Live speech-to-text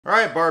All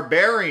right,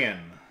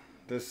 Barbarian.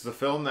 This is a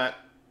film that,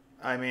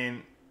 I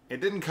mean, it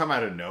didn't come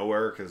out of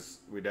nowhere because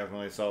we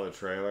definitely saw the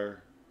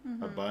trailer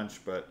a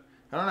bunch, but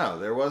I don't know.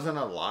 There wasn't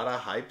a lot of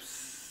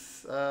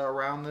hypes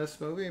around this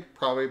movie,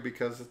 probably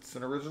because it's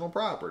an original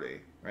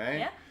property, right?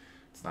 Yeah.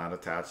 It's not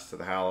attached to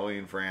the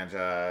Halloween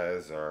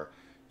franchise or,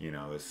 you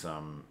know, is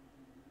some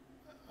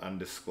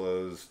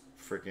undisclosed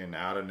freaking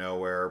out of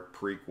nowhere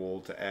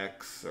prequel to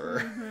X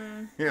or,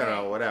 you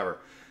know, whatever,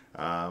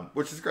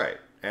 which is great.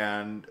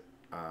 And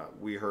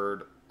we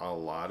heard a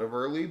lot of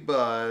early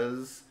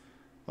buzz.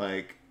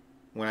 Like,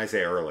 when I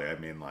say early, I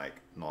mean like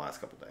in the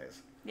last couple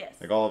days. Yes.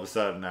 Like all of a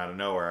sudden, out of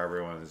nowhere,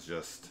 everyone is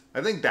just...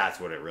 I think that's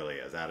what it really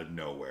is. Out of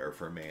nowhere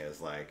for me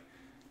is like,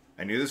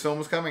 I knew this film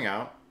was coming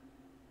out.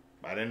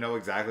 I didn't know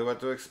exactly what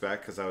to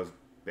expect because I was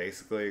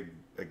basically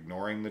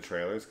ignoring the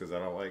trailers because I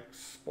don't like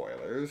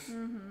spoilers.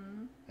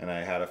 And I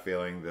had a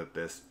feeling that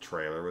this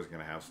trailer was going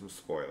to have some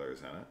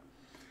spoilers in it.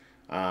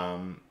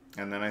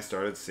 And then I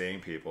started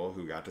seeing people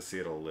who got to see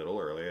it a little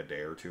early, a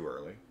day or two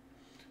early,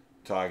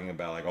 talking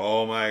about like,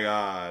 oh my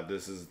God,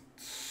 this is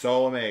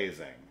so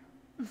amazing.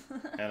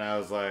 And I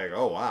was like,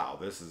 oh wow,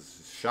 this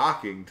is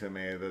shocking to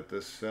me that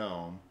this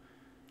film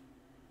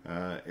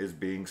is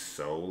being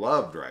so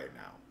loved right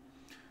now.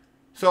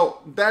 So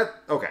that,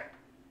 okay.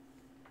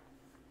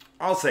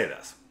 I'll say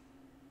this.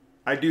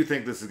 I do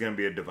think this is going to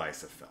be a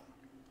divisive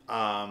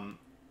film.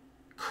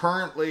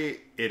 Currently,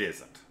 it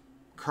isn't.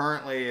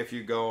 Currently, if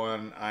you go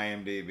on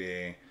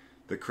IMDb,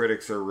 the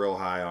critics are real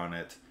high on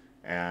it,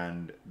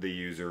 and the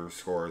user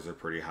scores are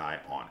pretty high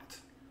on it.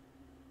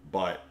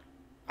 But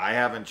I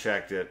haven't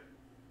checked it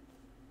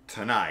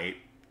tonight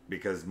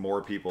because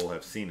more people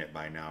have seen it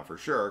by now for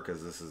sure,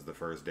 because this is the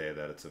first day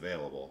that it's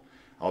available.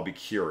 I'll be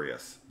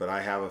curious, but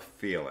I have a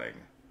feeling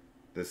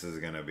this is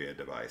going to be a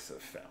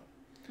divisive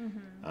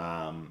film.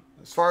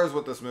 As far as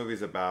what this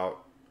movie's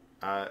about,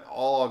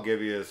 all I'll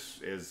give you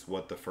is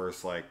what the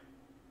first like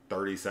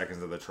 30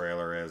 seconds of the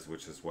trailer is,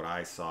 which is what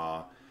I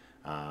saw.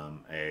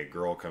 A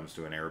girl comes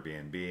to an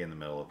Airbnb in the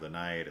middle of the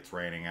night. It's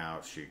raining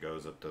out. She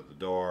goes up to the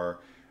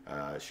door.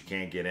 She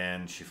can't get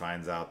in. She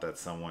finds out that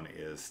someone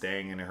is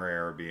staying in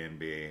her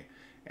Airbnb,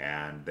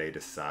 and they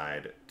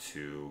decide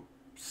to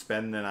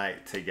spend the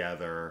night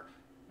together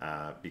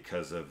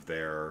because of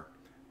their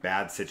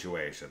bad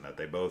situation, that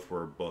they both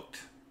were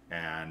booked.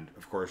 And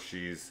of course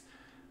she's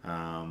you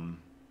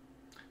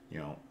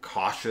know,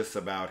 cautious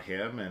about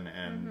him,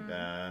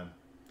 and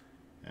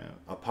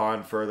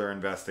upon further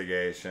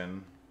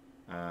investigation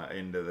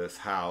into this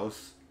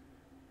house,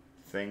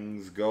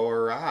 things go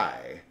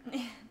awry.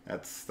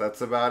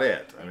 That's about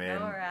it. I mean,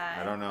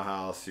 I don't know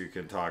how else you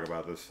can talk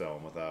about this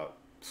film without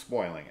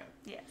spoiling it.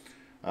 Yes.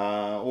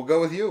 We'll go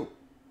with you.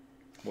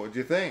 What'd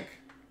you think?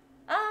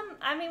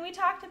 I mean, we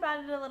talked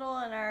about it a little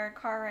in our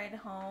car ride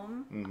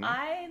home.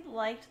 I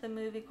liked the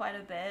movie quite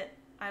a bit.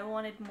 I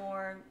wanted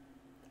more.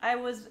 I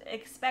was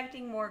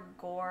expecting more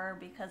gore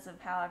because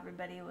of how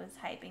everybody was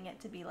hyping it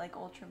to be like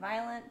ultra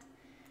violent,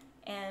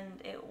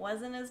 and it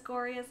wasn't as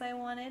gory as I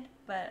wanted.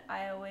 But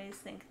I always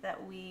think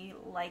that we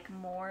like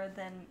more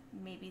than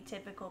maybe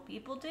typical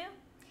people do.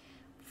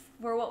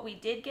 For what we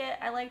did get,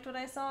 I liked what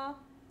I saw.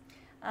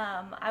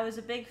 I was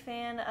a big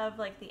fan of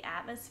like the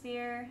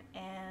atmosphere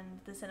and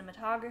the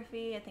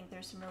cinematography. I think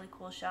there's some really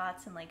cool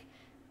shots and like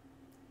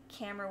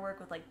camera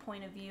work with like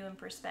point of view and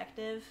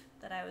perspective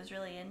that I was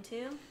really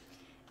into.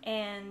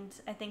 And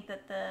I think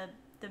that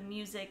the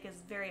music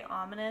is very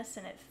ominous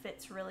and it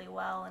fits really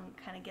well and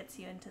kind of gets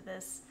you into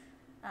this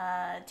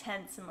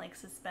tense and like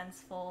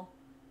suspenseful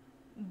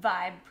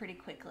vibe pretty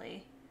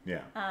quickly.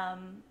 Yeah.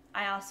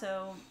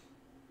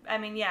 I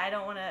mean, yeah, I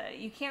don't want to...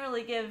 You can't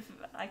really give...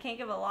 I can't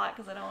give a lot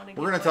because I don't want to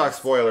give... We're going to talk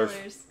spoilers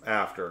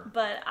after.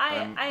 But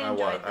I enjoyed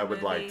the movie. I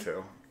would like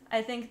to.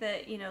 I think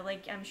that, you know,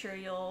 like, I'm sure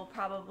you'll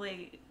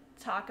probably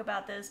talk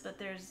about this, but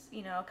there's,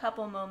 you know, a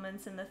couple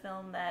moments in the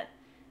film that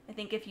I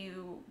think if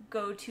you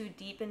go too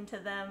deep into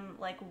them,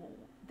 like,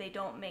 they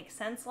don't make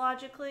sense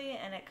logically,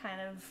 and it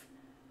kind of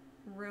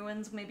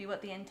ruins maybe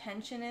what the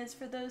intention is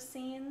for those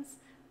scenes.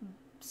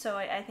 So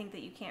I think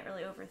that you can't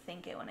really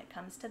overthink it when it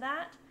comes to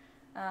that.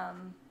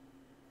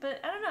 But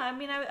I don't know. I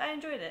mean, I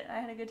enjoyed it. I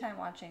had a good time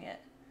watching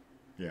it.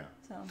 Yeah.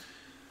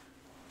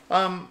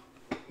 So.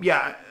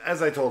 Yeah,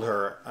 as I told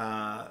her,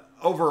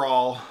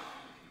 overall,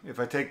 if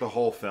I take the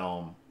whole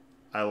film,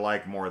 I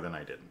like more than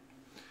I didn't.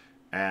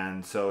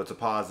 And so it's a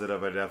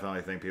positive. I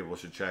definitely think people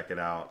should check it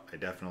out. I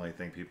definitely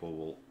think people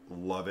will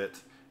love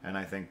it. And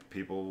I think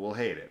people will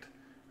hate it.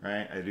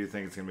 Right? I do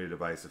think it's going to be a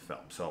divisive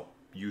film. So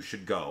you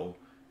should go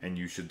and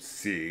you should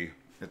see.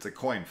 It's a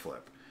coin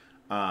flip.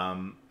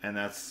 And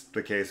that's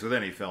the case with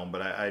any film,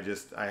 but I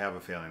have a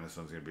feeling this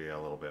one's going to be a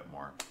little bit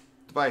more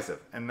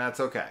divisive, and that's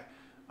okay.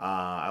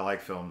 I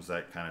like films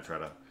that kind of try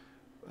to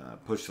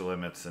push the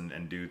limits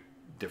and do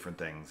different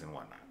things and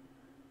whatnot.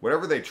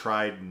 Whatever they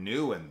tried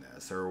new in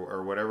this,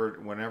 or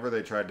whenever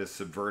they tried to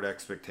subvert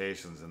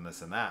expectations in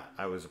this and that,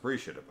 I was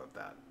appreciative of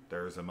that.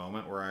 There was a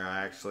moment where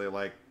I actually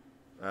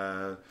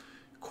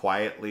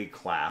quietly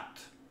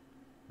clapped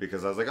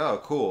because I was like, oh,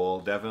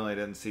 cool. Definitely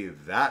didn't see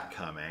that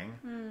coming.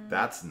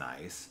 That's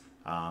nice.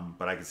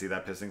 But I can see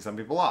that pissing some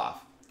people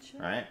off,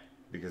 right?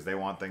 Because they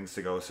want things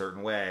to go a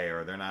certain way,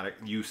 or they're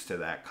not used to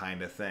that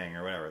kind of thing,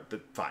 or whatever.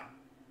 But fine.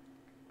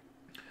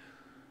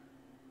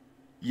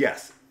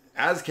 Yes,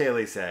 as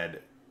Kaylee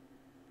said,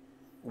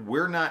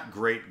 we're not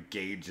great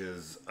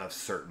gauges of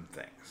certain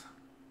things.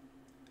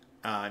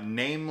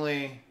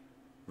 Namely,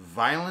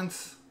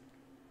 violence,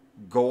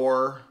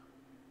 gore,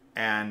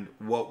 and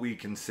what we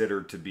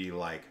consider to be,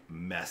 like,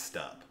 messed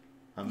up.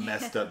 A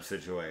messed up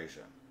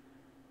situation.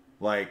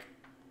 Like,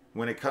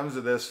 when it comes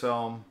to this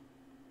film,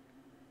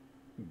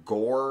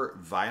 gore,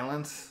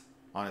 violence,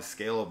 on a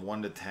scale of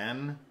 1 to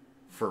 10,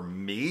 for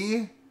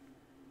me,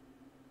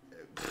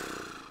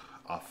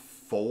 a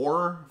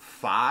 4,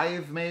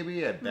 5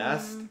 maybe at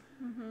best.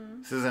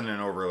 This isn't an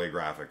overly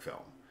graphic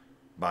film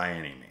by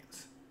any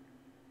means.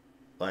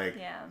 Like,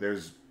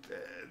 there's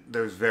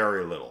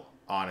very little,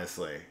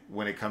 honestly,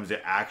 when it comes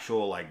to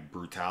actual, like,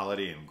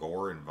 brutality and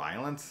gore and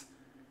violence.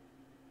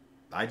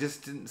 I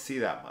just didn't see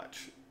that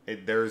much.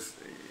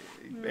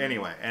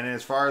 Anyway, and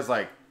as far as,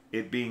 like,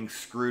 it being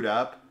screwed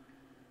up,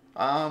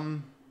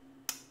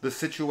 the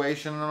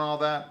situation and all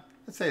that,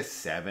 I'd say a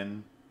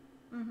 7.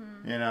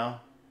 You know?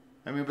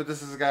 I mean, but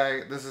this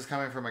is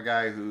coming from a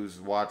guy who's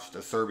watched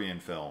a Serbian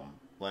film,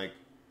 like,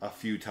 a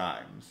few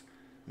times.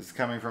 This is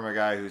coming from a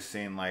guy who's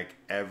seen, like,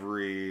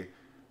 every,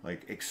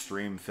 like,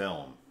 extreme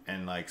film.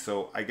 And, like,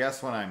 so I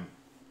guess when I'm,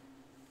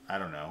 I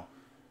don't know,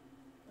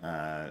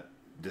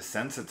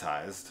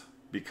 desensitized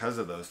because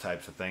of those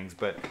types of things.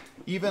 But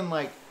even,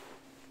 like,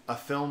 a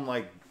film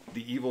like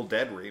the Evil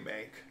Dead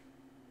remake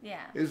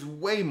is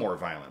way more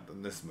violent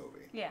than this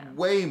movie.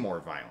 Way more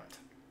violent.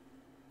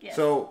 Yes.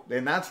 So,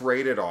 and that's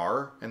rated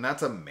R, and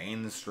that's a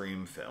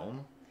mainstream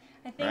film.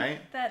 I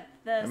think that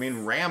I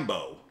mean,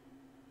 Rambo.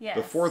 Yes.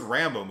 The 4th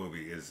Rambo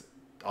movie is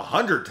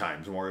 100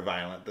 times more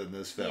violent than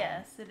this film.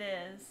 Yes, it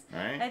is.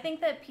 Right? I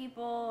think that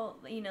people,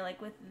 you know,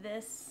 like with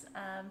this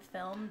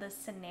film, the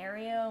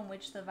scenario in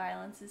which the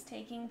violence is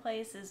taking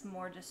place is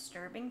more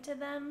disturbing to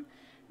them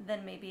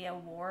than maybe a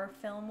war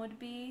film would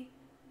be.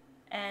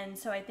 And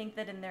so I think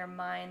that in their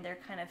mind, they're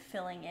kind of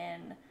filling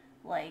in,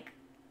 like,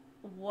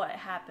 what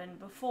happened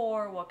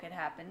before, what could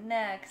happen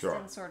next,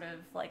 and sort of,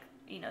 like,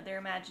 you know, their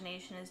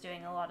imagination is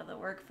doing a lot of the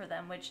work for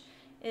them, which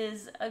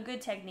is a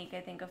good technique, I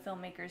think, of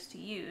filmmakers to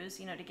use,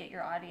 you know, to get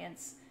your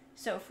audience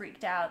so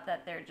freaked out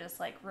that they're just,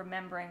 like,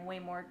 remembering way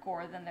more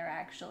gore than there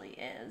actually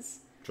is.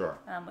 Sure.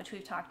 Which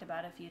we've talked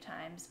about a few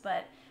times.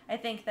 But I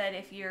think that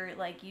if you're,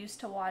 like, used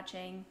to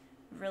watching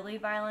really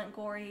violent,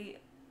 gory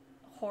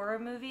horror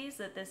movies,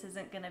 that this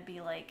isn't going to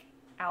be, like,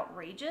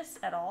 outrageous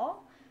at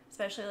all.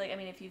 Especially, like, I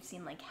mean, if you've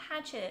seen, like,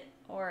 Hatchet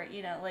or,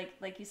 you know,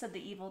 like you said,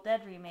 the Evil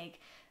Dead remake,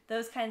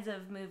 those kinds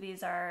of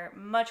movies are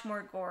much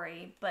more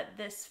gory. But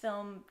this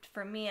film,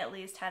 for me at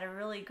least, had a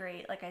really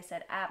great, like I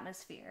said,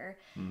 atmosphere.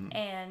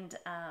 And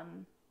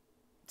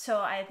so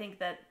I think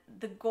that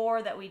the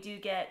gore that we do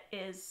get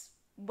is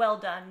well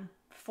done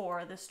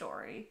for the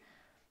story,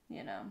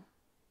 you know.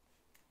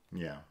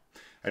 Yeah.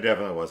 I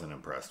definitely wasn't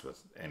impressed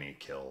with any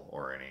kill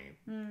or any,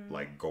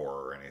 like,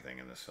 gore or anything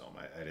in this film.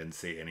 I didn't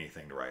see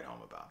anything to write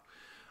home about.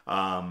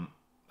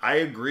 I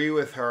agree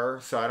with her,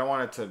 so I don't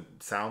want it to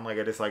sound like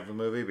I dislike the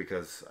movie,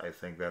 because I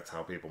think that's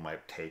how people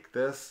might take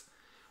this.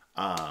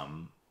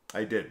 I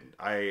didn't.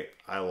 I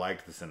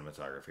liked the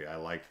cinematography. I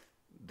liked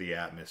the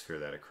atmosphere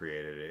that it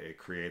created. It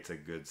creates a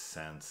good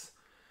sense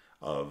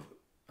of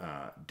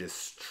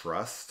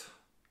distrust,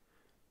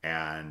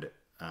 and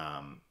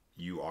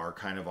you are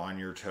kind of on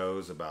your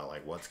toes about,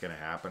 like, what's going to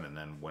happen, and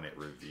then when it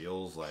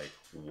reveals, like,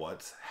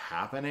 what's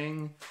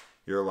happening,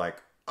 you're like,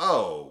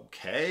 oh,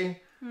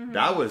 okay.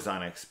 That was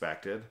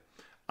unexpected.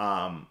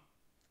 Honestly,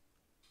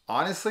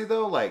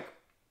 though, like,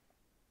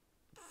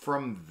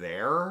 from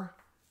there,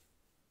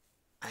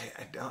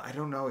 I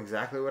don't know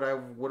exactly what I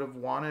would have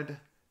wanted,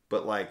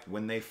 but, like,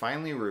 when they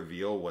finally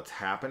reveal what's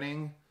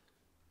happening,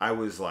 I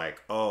was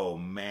like, oh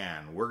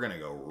man, we're gonna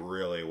go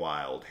really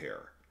wild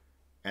here.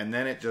 And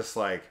then it just,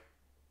 like,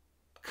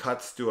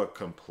 cuts to a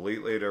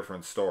completely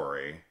different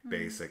story,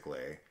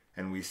 basically,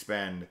 and we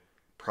spend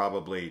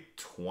probably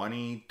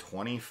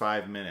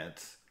 20-25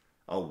 minutes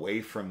away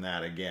from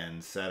that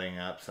again, setting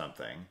up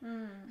something.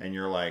 And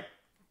you're like,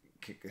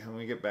 can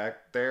we get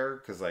back there?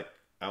 Because, like,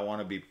 I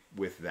want to be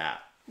with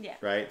that. Yeah.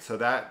 Right? So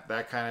that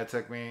kind of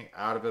took me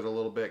out of it a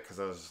little bit, because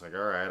I was just like,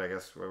 all right, I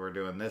guess we're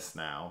doing this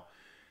now.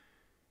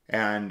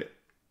 And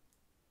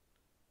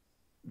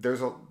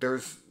there's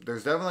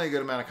definitely a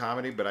good amount of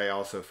comedy, but I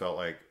also felt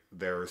like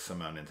there was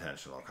some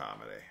unintentional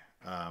comedy.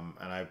 And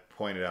I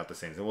pointed out the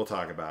scenes, and we'll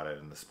talk about it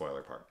in the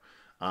spoiler part.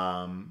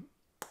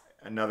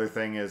 Another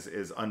thing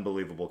is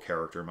unbelievable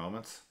character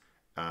moments,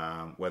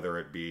 whether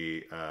it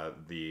be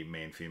the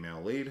main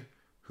female lead,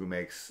 who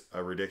makes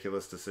a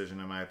ridiculous decision,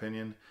 in my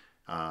opinion.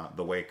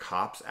 The way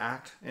cops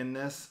act in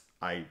this,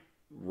 I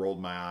rolled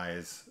my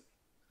eyes.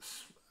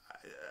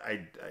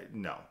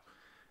 No.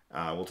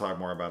 We'll talk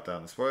more about that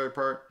in the spoiler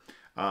part.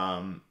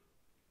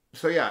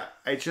 So yeah,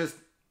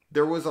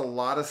 there was a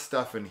lot of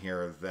stuff in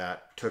here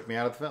that took me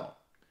out of the film.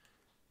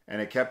 And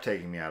it kept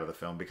taking me out of the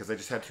film because I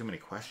just had too many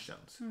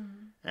questions.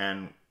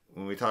 And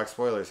when we talk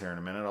spoilers here in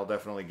a minute, I'll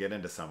definitely get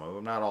into some of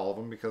them. Not all of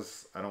them,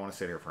 because I don't want to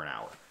sit here for an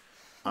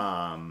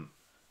hour.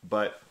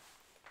 But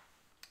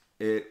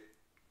it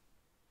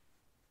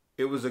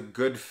was a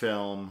good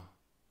film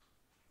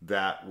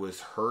that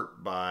was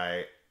hurt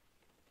by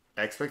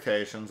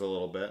expectations a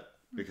little bit.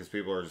 Because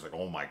people are just like,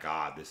 oh my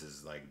God, this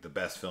is like the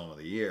best film of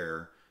the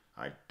year.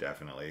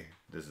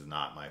 This is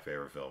not my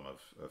favorite film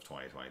of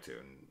 2022.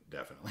 And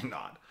definitely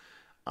not.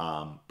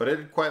 But I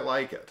did quite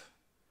like it.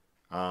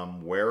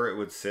 Where it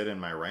would sit in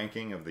my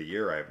ranking of the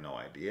year, I have no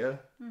idea.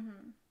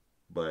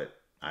 But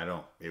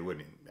it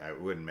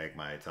wouldn't make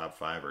my top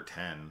 5 or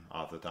 10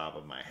 off the top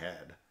of my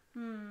head.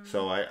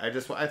 So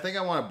I think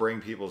I want to bring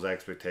people's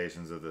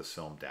expectations of this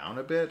film down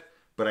a bit,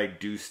 but I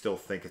do still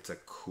think it's a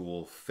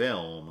cool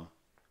film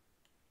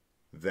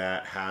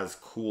that has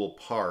cool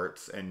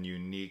parts and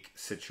unique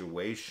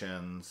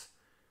situations.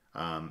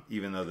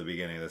 Even though the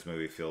beginning of this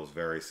movie feels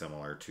very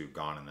similar to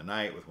Gone in the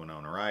Night with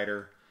Winona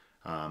Ryder,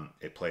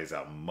 it plays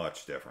out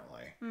much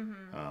differently.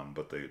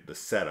 But the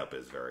setup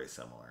is very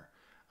similar.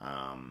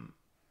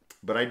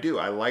 But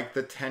I like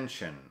the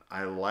tension.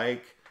 I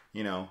like,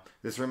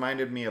 this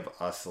reminded me of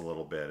Us a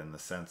little bit in the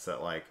sense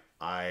that like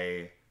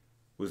I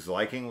was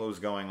liking what was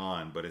going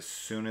on, but as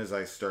soon as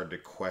I started to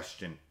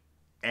question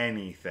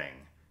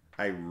anything,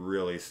 I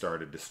really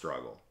started to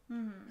struggle.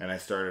 And I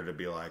started to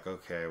be like,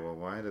 okay, well,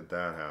 why did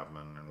that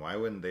happen? And why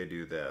wouldn't they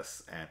do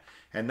this?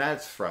 And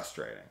that's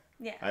frustrating.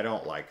 Yeah. I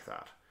don't like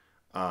that.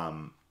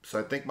 So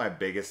I think my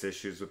biggest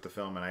issues with the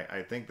film, and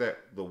I think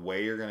that the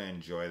way you're going to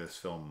enjoy this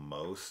film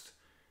most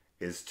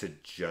is to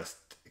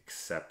just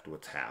accept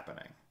what's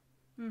happening.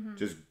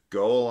 Just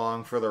go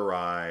along for the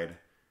ride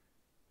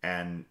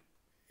and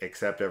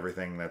accept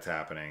everything that's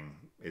happening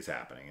is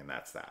happening, and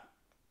that's that.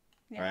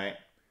 Yeah. Right?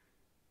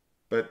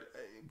 But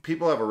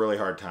people have a really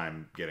hard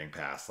time getting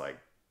past, like,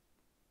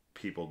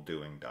 people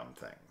doing dumb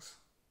things.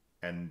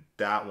 And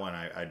that one,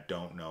 I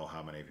don't know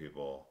how many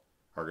people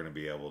are going to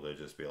be able to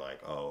just be like,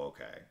 oh,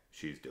 okay,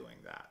 she's doing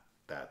that.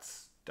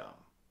 That's dumb.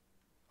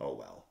 Oh,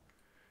 well.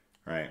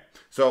 Right?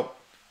 So,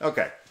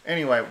 okay.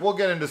 Anyway, we'll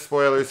get into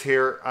spoilers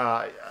here.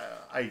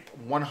 I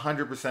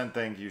 100%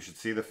 think you should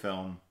see the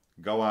film.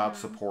 Go out,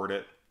 support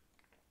it.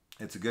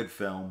 It's a good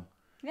film.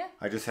 Yeah.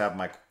 I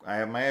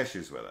have my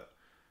issues with it.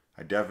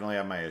 I definitely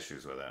have my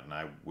issues with it, and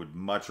I would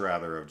much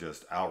rather have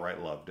just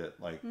outright loved it,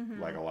 like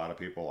a lot of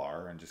people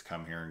are, and just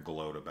come here and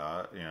gloat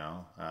about it,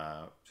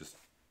 just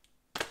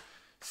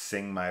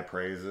sing my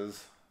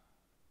praises.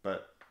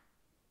 But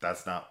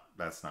that's not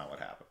what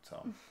happened.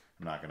 So I'm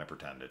not going to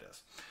pretend it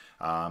is.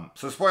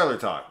 So spoiler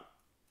talk.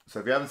 So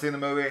if you haven't seen the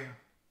movie,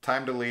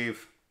 time to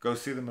leave. Go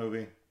see the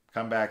movie.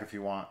 Come back if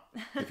you want.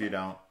 If you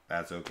don't,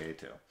 that's okay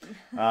too.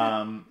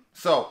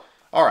 So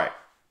all right.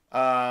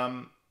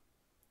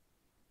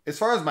 As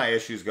far as my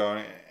issues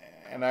go,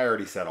 and I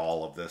already said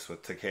all of this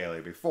with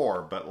Kaylee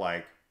before, but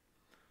like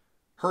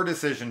her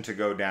decision to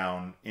go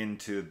down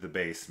into the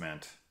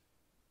basement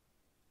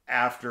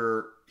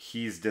after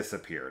he's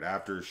disappeared,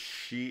 after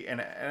she,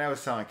 and I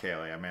was telling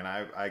Kaylee, I mean,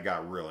 I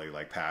got really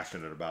like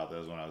passionate about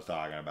this when I was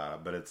talking about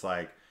it, but it's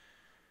like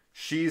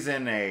she's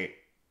in a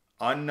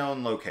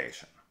unknown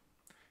location.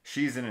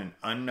 She's in an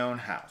unknown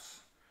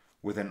house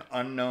with an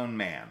unknown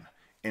man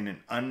in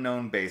an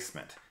unknown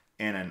basement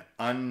in an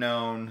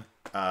unknown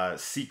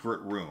secret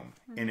room,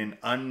 in an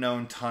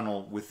unknown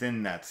tunnel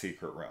within that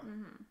secret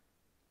room.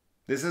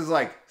 This is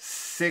like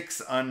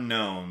 6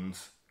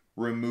 unknowns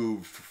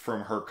removed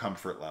from her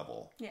comfort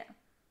level. Yeah.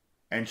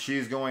 And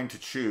she's going to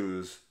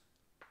choose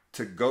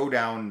to go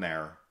down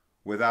there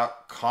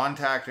without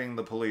contacting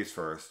the police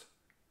first,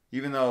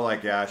 even though,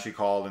 like, yeah, she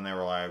called and they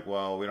were like,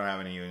 well, we don't have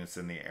any units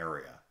in the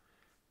area.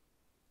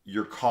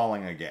 You're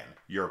calling again.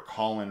 You're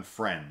calling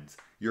friends.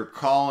 You're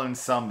calling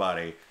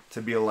somebody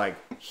to be like,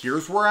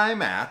 here's where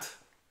I'm at.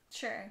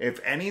 Sure. If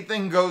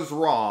anything goes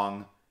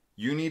wrong,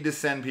 you need to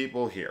send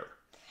people here.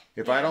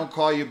 If I don't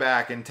call you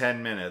back in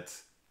 10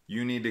 minutes,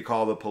 you need to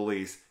call the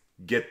police.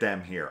 Get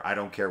them here. I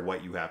don't care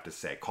what you have to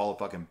say. Call a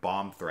fucking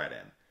bomb threat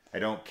in. I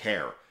don't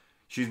care.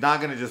 She's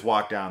not going to just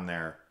walk down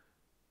there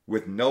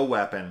with no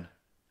weapon,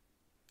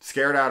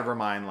 scared out of her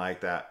mind like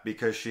that,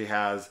 because she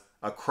has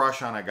a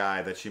crush on a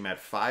guy that she met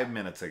 5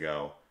 minutes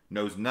ago,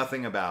 knows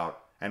nothing about,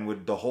 and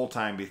would the whole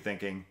time be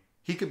thinking,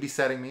 he could be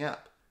setting me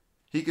up.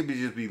 He could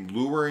just be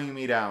luring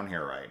me down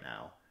here right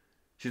now.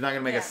 She's not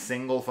going to make a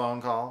single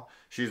phone call.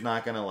 She's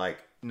not going to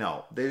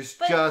no. There's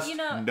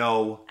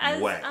no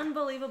way. As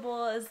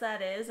unbelievable as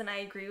that is, and I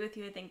agree with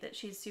you, I think that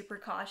she's super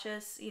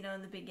cautious, in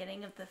the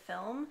beginning of the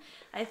film.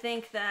 I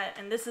think that,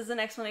 and this is an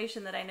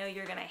explanation that I know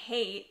you're going to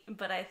hate,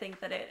 but I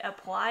think that it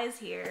applies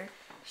here.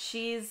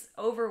 She's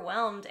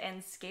overwhelmed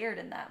and scared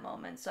in that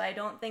moment. So I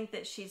don't think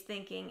that she's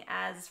thinking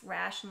as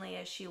rationally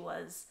as she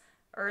was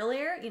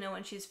earlier,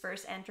 when she's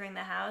first entering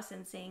the house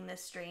and seeing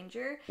this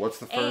stranger. What's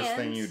the first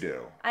thing you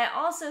do? I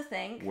also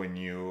think when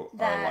you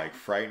are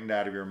frightened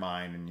out of your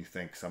mind and you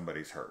think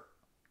somebody's hurt.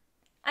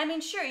 I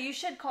mean, sure, you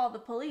should call the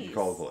police. You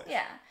call the police.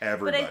 Yeah.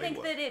 Everybody But I think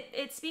would. that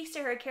it speaks to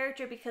her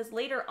character because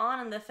later on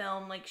in the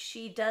film, like,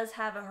 she does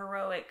have a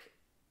heroic,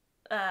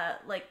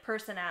 like,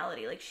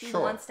 personality. Like, she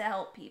wants to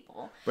help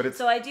people. But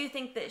so I do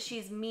think that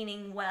she's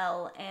meaning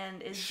well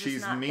and is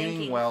just not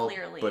thinking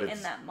clearly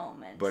in that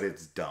moment. But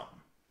it's dumb.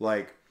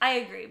 Like, I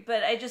agree,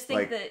 but I just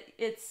think that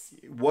it's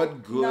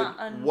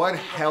what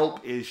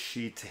help is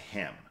she to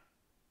him?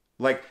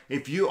 Like,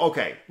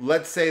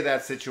 let's say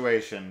that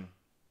situation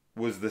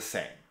was the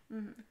same.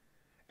 Mm-hmm.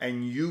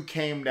 And you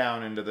came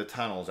down into the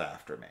tunnels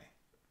after me.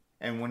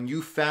 And when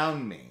you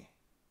found me,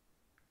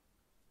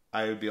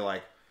 I would be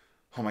like,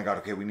 oh my God,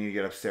 okay, we need to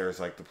get upstairs.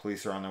 Like, the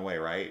police are on their way,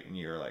 right? And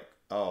you're like,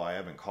 oh, I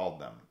haven't called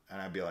them.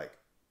 And I'd be like,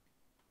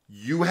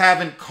 you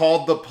haven't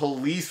called the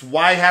police?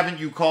 Why haven't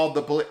you called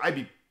the police? I'd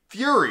be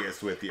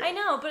furious with you. I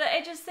know, but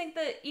I just think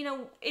that,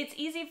 it's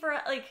easy for,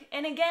 like,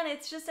 and again,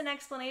 it's just an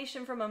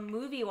explanation from a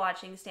movie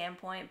watching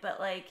standpoint, but,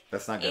 like,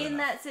 that's not good enough.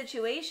 That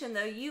situation,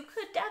 though, you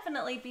could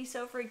definitely be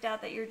so freaked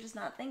out that you're just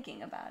not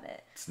thinking about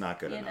it. It's not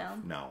good enough.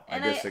 No,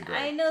 and I disagree.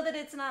 I know that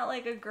it's not,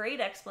 like, a great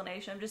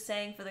explanation. I'm just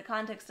saying for the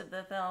context of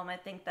the film, I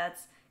think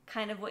that's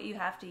kind of what you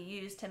have to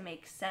use to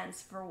make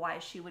sense for why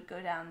she would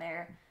go down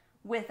there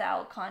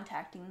without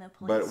contacting the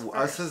police. But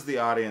us as the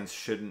audience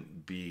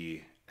shouldn't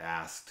be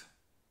asked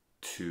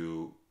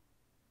to,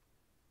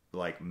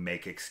 like,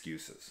 make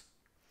excuses.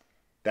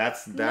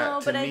 That's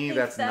not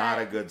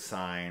a good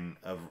sign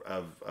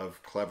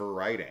of clever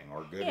writing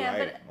or good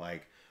writing.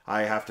 Like,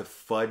 I have to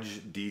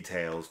fudge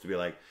details to be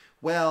like,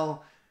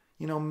 well,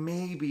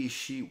 maybe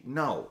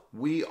no,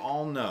 we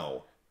all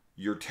know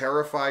you're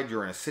terrified,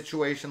 you're in a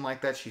situation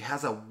like that. She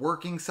has a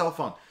working cell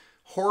phone.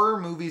 Horror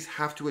movies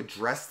have to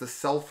address the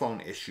cell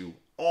phone issue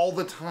all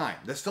the time.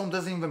 This film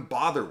doesn't even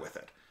bother with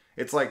it.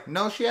 It's like,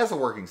 no, she has a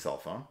working cell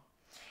phone.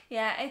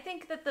 Yeah, I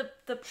think that the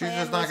plan she's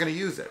just not going to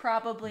use it.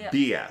 Probably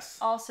BS.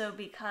 Also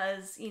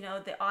because,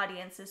 the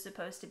audience is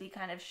supposed to be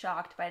kind of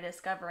shocked by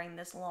discovering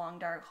this long,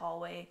 dark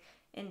hallway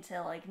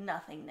into, like,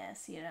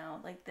 nothingness,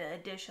 like the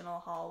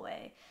additional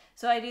hallway.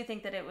 So I do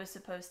think that it was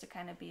supposed to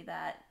kind of be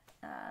that,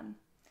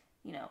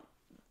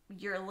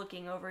 you're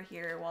looking over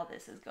here while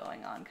this is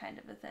going on kind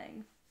of a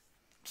thing.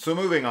 So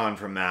moving on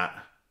from that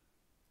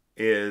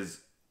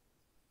is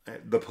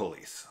the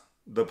police.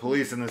 The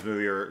police in this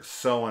movie are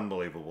so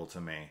unbelievable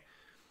to me.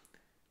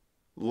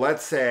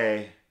 Let's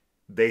say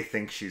they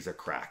think she's a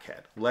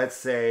crackhead. Let's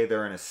say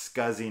they're in a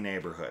scuzzy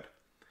neighborhood.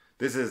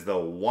 This is the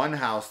one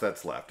house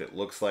that's left. It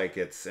looks like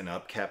it's an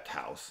upkept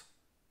house.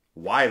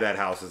 Why that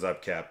house is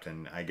upkept,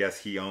 and I guess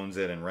he owns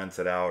it and rents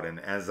it out. And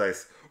as I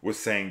was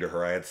saying to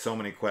her, I had so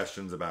many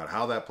questions about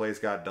how that place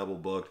got double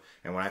booked.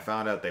 And when I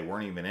found out they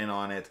weren't even in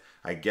on it,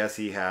 I guess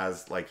he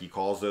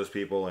calls those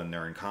people and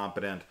they're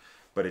incompetent.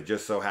 But it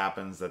just so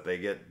happens that they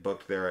get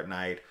booked there at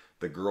night.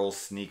 The girl's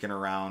sneaking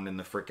around in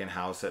the freaking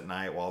house at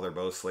night while they're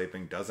both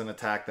sleeping, doesn't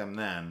attack them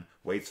then,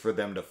 waits for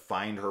them to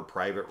find her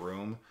private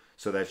room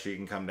so that she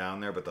can come down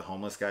there, but the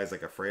homeless guy's,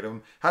 like, afraid of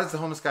him. How does the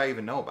homeless guy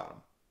even know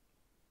about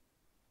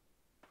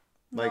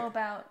him?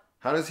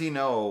 How does he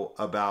know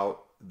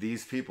about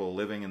these people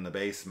living in the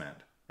basement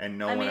and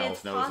no one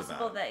else knows about it? It's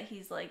possible that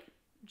he's, like,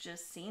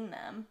 just seen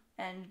them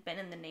and been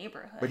in the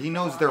neighborhood. But he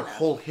knows their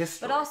whole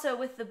history. But also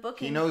with the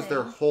booking he knows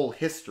their whole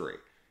history.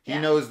 He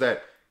knows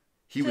that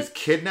he was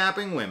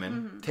kidnapping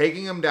women,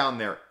 taking them down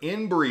there,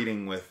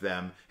 inbreeding with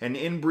them, and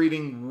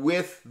inbreeding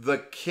with the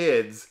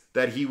kids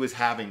that he was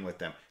having with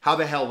them. How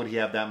the hell would he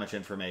have that much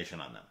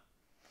information on them?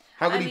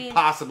 How could he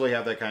possibly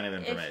have that kind of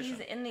information? If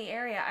he's in the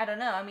area, I don't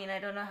know. I mean, I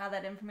don't know how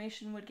that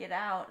information would get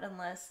out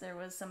unless there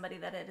was somebody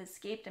that had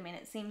escaped. I mean,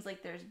 it seems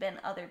like there's been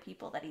other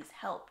people that he's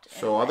helped.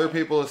 So other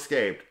people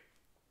escaped,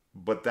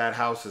 but that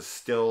house has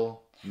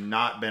still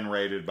not been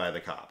raided by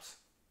the cops.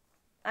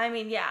 I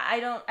mean, yeah,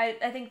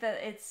 I think that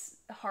it's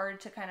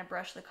hard to kind of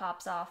brush the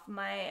cops off.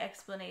 My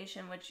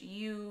explanation, which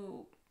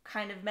you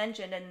kind of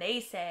mentioned and they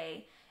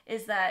say,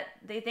 is that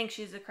they think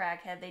she's a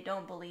crackhead. They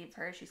don't believe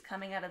her. She's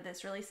coming out of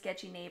this really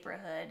sketchy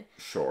neighborhood.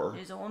 Sure.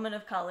 She's a woman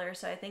of color,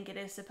 so I think it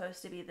is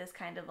supposed to be this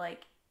kind of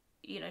like,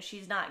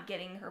 she's not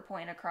getting her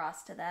point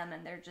across to them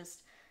and they're just,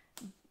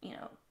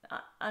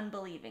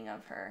 unbelieving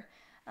of her.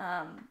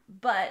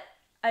 But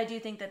I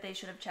do think that they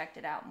should have checked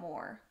it out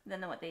more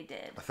than what they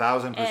did.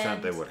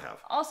 1,000% they would have.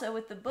 Also,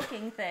 with the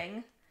booking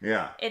thing,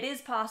 it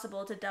is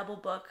possible to double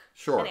book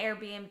an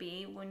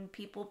Airbnb when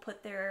people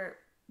put their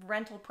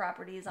rental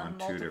properties on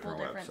multiple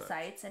different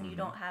sites and you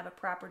don't have a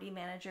property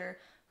manager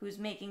who's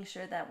making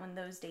sure that when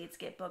those dates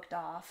get booked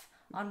off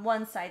on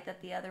one site that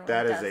the other one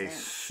doesn't. That is a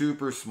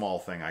super small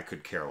thing I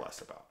could care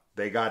less about.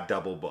 They got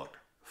double booked.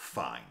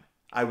 Fine.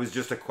 I was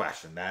just a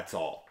question. That's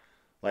all.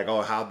 Like,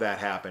 oh, how'd that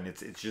happen?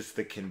 It's just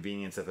the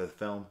convenience of the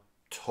film.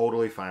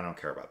 Totally fine. I don't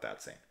care about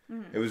that scene.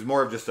 Mm-hmm. It was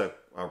more of just a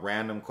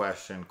random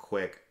question,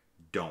 quick,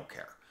 don't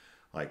care.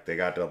 Like, they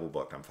got double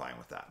booked. I'm fine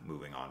with that.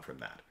 Moving on from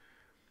that.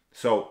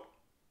 So,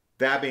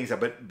 that being said,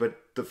 but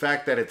the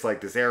fact that it's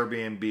like this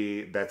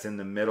Airbnb that's in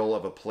the middle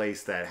of a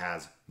place that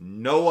has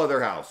no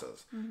other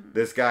houses. Mm-hmm.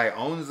 This guy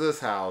owns this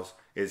house,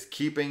 is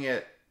keeping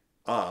it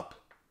up,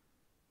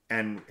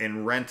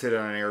 and rent it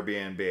on an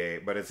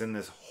Airbnb, but it's in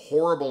this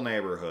horrible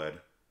neighborhood.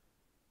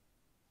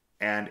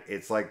 And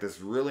it's like this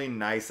really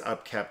nice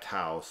upkept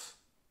house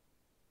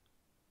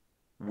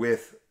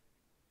with...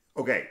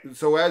 Okay,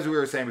 so as we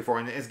were saying before,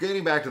 and it's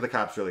getting back to the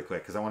cops really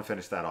quick because I want to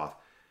finish that off.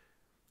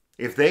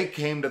 If they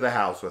came to the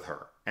house with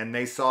her and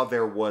they saw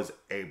there was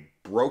a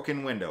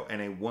broken window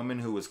and a woman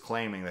who was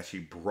claiming that she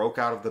broke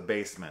out of the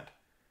basement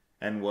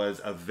and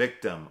was a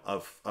victim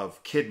of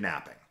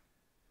kidnapping,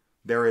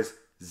 there is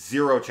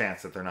zero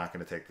chance that they're not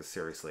going to take this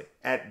seriously.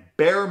 At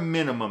bare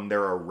minimum,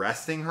 they're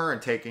arresting her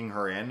and taking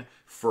her in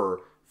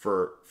for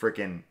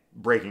freaking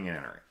breaking and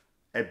entering.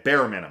 At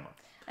bare minimum.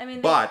 I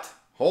mean, but,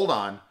 hold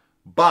on,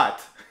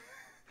 but,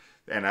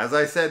 and as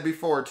I said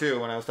before too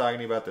when I was talking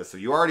to you about this, so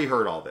you already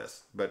heard all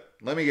this, but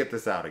let me get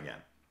this out again.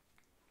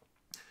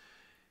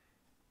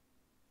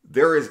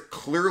 There is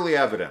clearly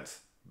evidence.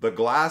 The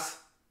glass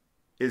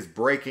is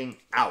breaking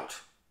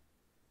out.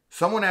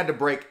 Someone had to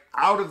break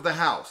out of the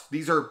house.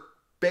 These are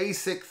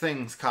basic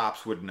things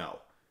cops would know.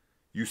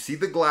 You see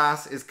the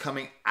glass is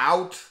coming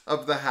out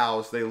of the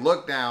house. They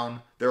look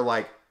down. They're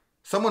like,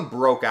 someone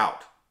broke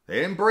out.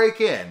 They didn't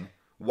break in.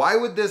 Why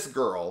would this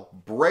girl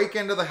break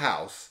into the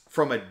house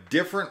from a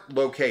different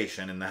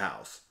location in the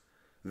house,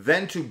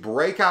 then to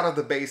break out of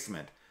the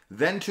basement,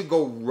 then to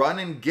go run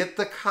and get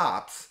the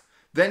cops,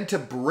 then to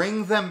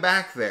bring them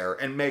back there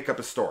and make up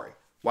a story?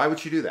 Why would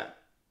she do that?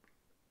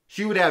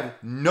 She would have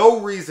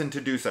no reason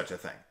to do such a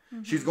thing.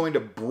 Mm-hmm. She's going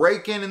to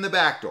break in the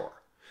back door.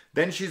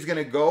 Then she's going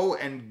to go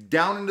and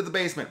down into the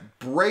basement,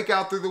 break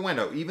out through the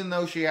window, even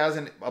though she has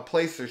a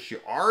place that she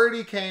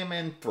already came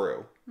in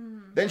through.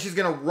 Mm-hmm. Then she's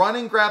going to run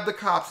and grab the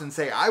cops and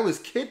say, I was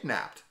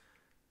kidnapped.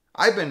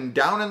 I've been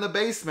down in the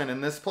basement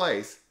in this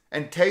place,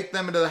 and take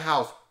them into the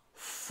house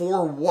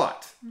for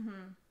what?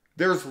 Mm-hmm.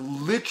 There's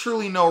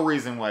literally no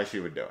reason why she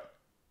would do it.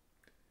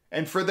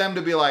 And for them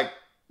to be like,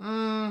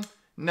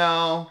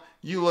 no,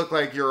 you look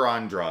like you're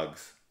on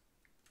drugs.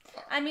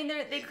 I mean,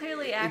 they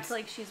clearly act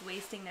like she's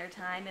wasting their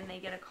time, and they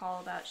get a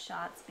call about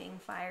shots being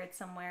fired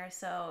somewhere.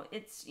 So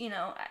it's,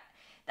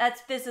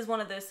 this is one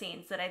of those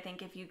scenes that I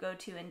think if you go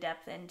too in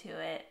depth into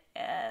it,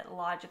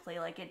 logically,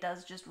 like it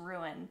does just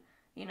ruin,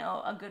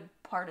 a good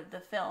part of the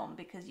film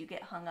because you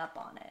get hung up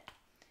on it.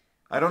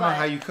 I don't know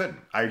how you couldn't.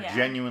 I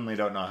genuinely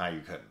don't know how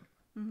you couldn't.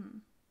 Mm-hmm.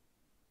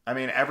 I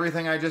mean,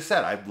 everything I just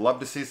said, I'd love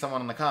to see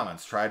someone in the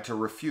comments try to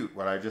refute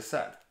what I just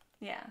said.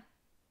 Yeah.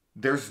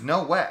 There's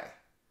no way.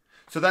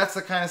 So that's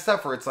the kind of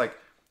stuff where it's like,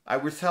 I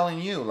was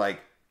telling you, like,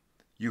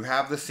 you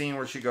have the scene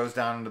where she goes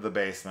down into the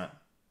basement,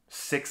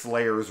 6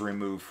 layers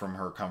removed from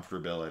her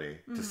comfortability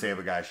to save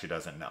a guy she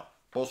doesn't know.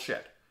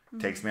 Bullshit.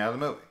 Takes me out of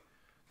the movie.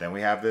 Then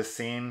we have this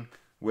scene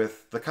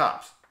with the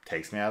cops.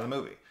 Takes me out of the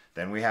movie.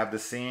 Then we have the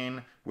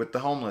scene with the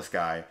homeless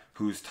guy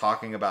who's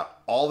talking about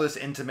all this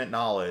intimate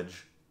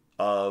knowledge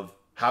of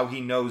how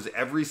he knows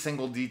every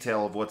single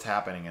detail of what's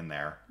happening in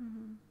there.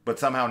 Mm-hmm. But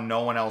somehow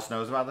no one else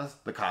knows about this.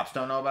 The cops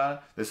don't know about it.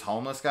 This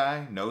homeless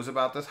guy knows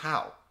about this.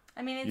 How?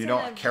 I mean, you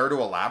don't care to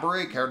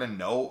elaborate? Care to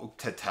know,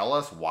 to tell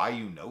us why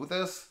you know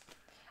this?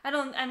 I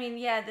don't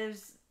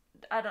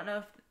know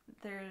if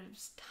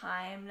there's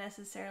time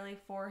necessarily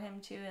for him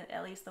to,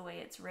 at least the way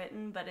it's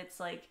written, but it's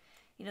like,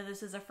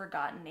 this is a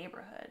forgotten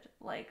neighborhood.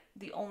 Like,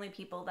 the only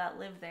people that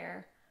live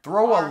there.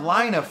 Throw a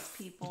line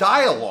of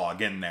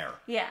dialogue in there.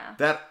 Yeah.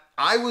 That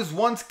I was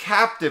once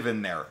captive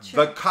in there.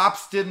 Sure. The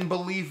cops didn't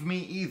believe me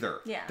either.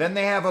 Yeah. Then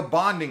they have a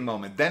bonding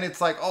moment. Then it's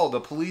like, oh, the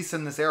police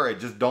in this area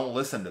just don't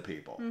listen to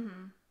people.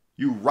 Mm-hmm.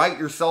 You write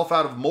yourself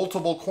out of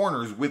multiple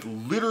corners with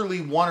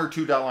literally 1 or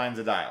 2 lines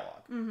of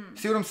dialogue. Mm-hmm.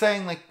 See what I'm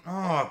saying? Like,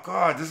 oh,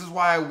 God, this is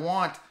why I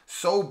want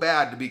so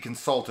bad to be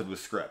consulted with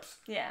scripts.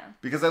 Yeah.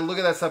 Because I look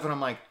at that stuff and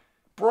I'm like,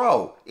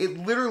 bro, it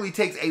literally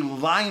takes a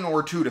line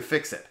or 2 to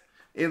fix it.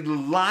 A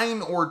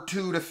line or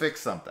 2 to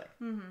fix something.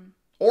 Mm-hmm.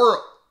 Or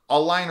a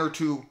line or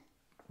 2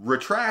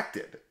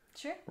 retracted.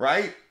 Sure.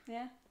 Right?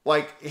 Yeah.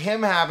 Like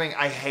him having,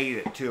 I hate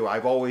it too.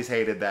 I've always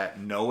hated that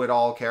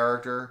know-it-all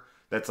character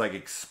that's like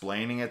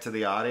explaining it to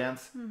the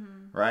audience.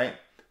 Mm-hmm. Right?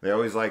 They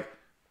always like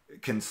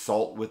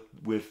consult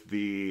with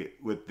the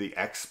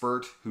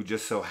expert who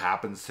just so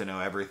happens to know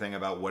everything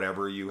about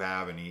whatever you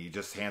have, and he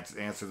just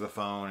answers the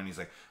phone and he's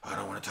like, I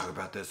don't want to talk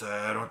about this.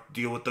 I don't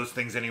deal with those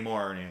things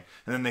anymore. And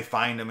then they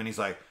find him and he's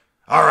like,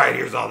 all right,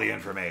 here's all the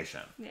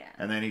information. Yeah.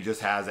 And then he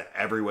just has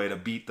every way to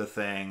beat the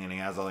thing, and he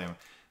has all the...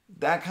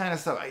 That kind of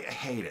stuff, I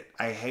hate it.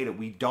 I hate it.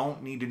 We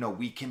don't need to know.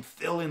 We can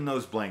fill in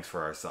those blanks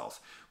for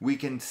ourselves. We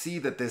can see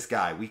that this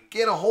guy, we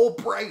get a whole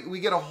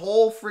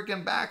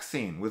freaking back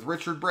scene with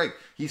Richard Brake.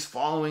 He's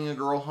following a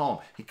girl home.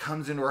 He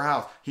comes into her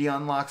house. He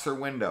unlocks her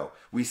window.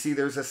 We see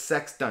there's a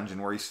sex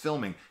dungeon where he's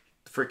filming.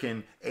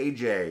 Freaking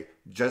AJ,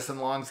 Justin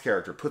Long's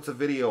character, puts a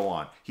video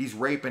on. He's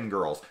raping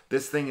girls.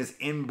 This thing is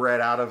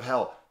inbred out of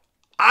hell.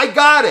 I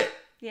got it.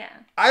 Yeah.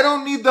 I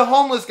don't need the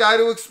homeless guy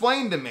to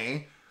explain to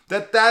me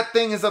that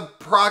thing is a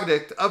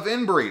product of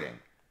inbreeding.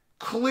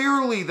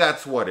 Clearly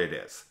that's what it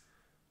is.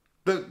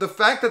 The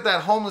fact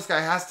that homeless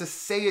guy has to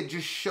say it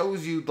just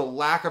shows you the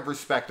lack of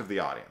respect of the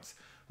audience.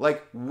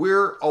 Like,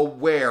 we're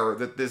aware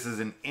that this is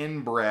an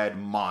inbred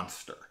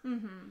monster.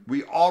 Mm-hmm.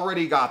 We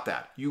already got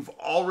that. You've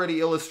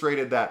already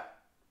illustrated that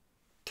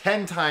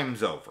 10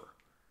 times over.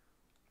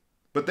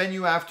 But then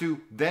you have to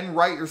then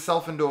write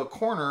yourself into a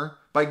corner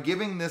by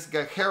giving this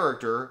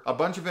character a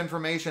bunch of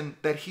information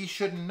that he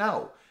shouldn't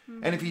know.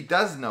 Mm-hmm. And if he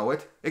does know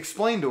it,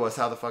 explain to us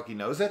how the fuck he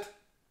knows it.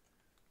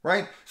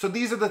 Right? So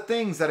these are the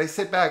things that I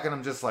sit back and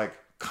I'm just like,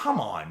 come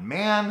on,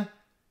 man.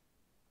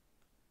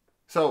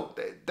 So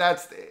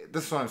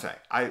this is what I'm saying.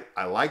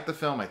 I like the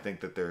film. I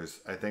think that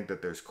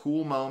there's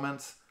cool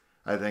moments.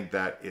 I think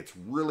that it's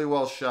really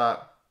well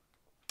shot.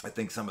 I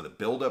think some of the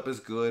buildup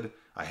is good.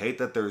 I hate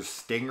that there's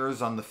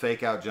stingers on the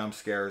fake out jump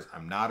scares.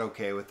 I'm not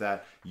okay with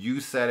that. You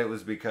said it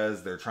was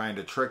because they're trying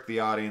to trick the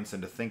audience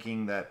into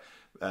thinking that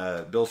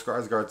Bill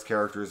Skarsgård's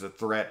character is a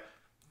threat.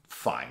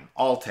 Fine.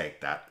 I'll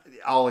take that.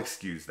 I'll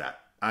excuse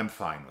that. I'm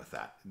fine with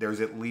that.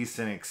 There's at least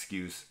an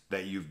excuse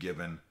that you've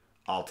given.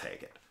 I'll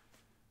take it.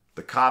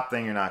 The cop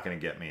thing, you're not going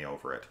to get me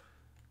over it.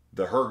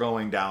 Her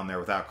going down there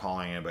without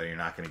calling anybody, you're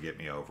not going to get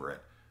me over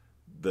it.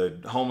 The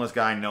homeless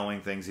guy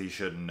knowing things he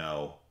shouldn't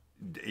know,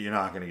 you're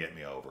not going to get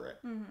me over it.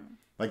 Mm-hmm.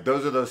 Like,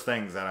 those are those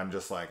things that I'm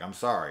just like, I'm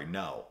sorry,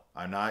 no.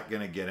 I'm not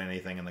going to get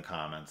anything in the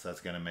comments that's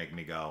going to make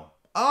me go,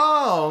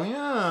 oh,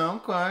 yeah,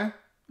 okay.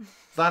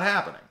 It's not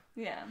happening.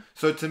 Yeah.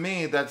 So to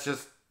me, that's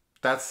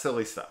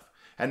silly stuff.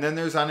 And then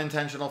there's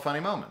unintentional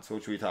funny moments,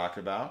 which we talked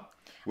about.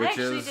 I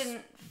actually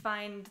didn't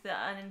find the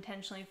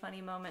unintentionally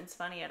funny moments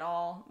funny at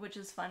all, which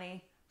is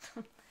funny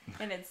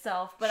in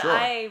itself. But sure.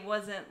 I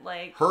wasn't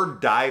like... Her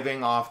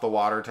diving off the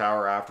water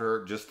tower after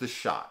her, just the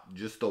shot,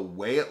 just the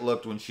way it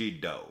looked when she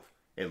dove.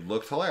 It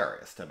looked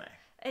hilarious to me.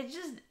 It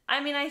just...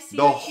 I mean, I see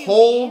the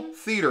whole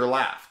theater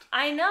laughed.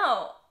 I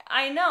know,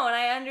 and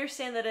I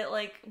understand that it,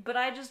 like... But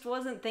I just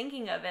wasn't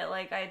thinking of it.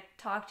 Like, I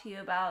talked to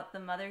you about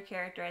the mother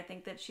character. I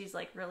think that she's,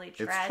 like, really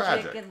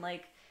tragic. And,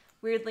 like...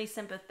 weirdly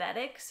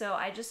sympathetic, so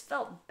I just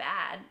felt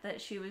bad that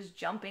she was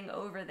jumping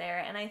over there.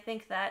 And I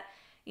think that,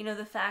 you know,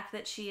 the fact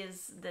that she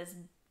is this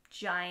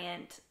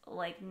giant,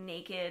 like,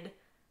 naked,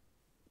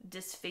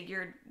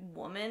 disfigured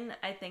woman,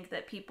 I think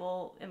that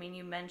people, I mean,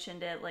 you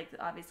mentioned it, like,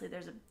 obviously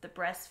there's the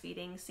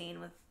breastfeeding scene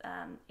with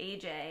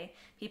AJ.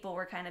 People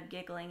were kind of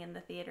giggling in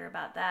the theater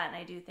about that, and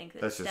I do think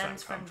that it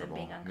stems from them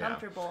being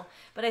uncomfortable. Yeah.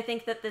 But I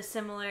think that the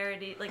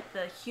similarity, like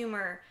the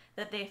humor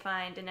that they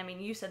find, and I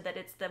mean, you said that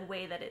it's the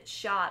way that it's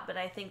shot, but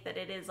I think that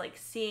it is like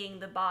seeing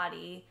the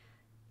body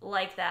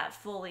like that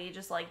fully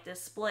just like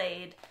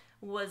displayed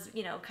was,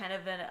 you know, kind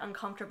of an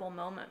uncomfortable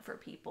moment for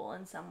people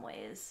in some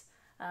ways.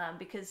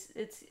 Because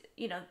it's,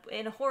 you know,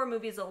 in horror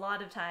movies, a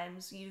lot of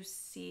times you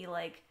see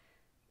like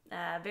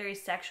very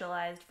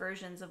sexualized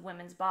versions of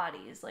women's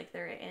bodies. Like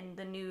they're in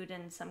the nude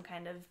in some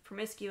kind of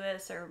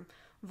promiscuous or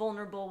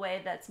vulnerable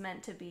way that's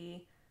meant to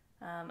be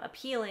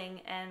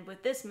appealing. And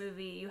with this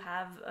movie, you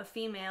have a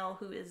female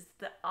who is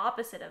the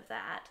opposite of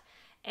that.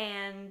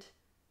 And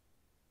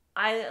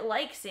I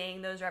like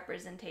seeing those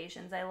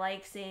representations. I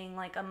like seeing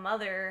like a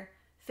mother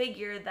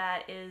figure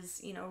that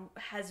is, you know,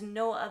 has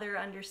no other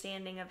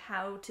understanding of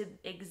how to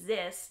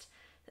exist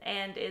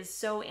and is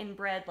so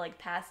inbred, like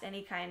past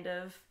any kind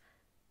of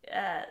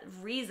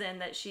reason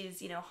that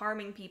she's, you know,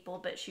 harming people,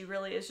 but she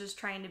really is just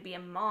trying to be a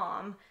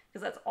mom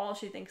because that's all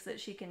she thinks that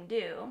she can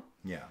do.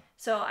 Yeah.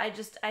 So I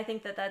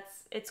think that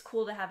it's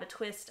cool to have a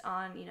twist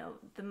on, you know,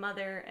 the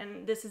mother,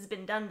 and this has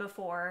been done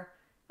before.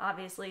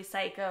 Obviously,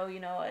 Psycho,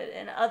 you know,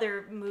 and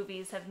other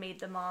movies have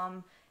made the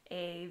mom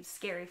a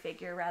scary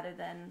figure rather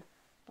than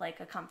like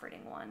a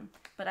comforting one.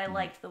 But I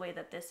liked the way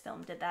that this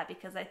film did that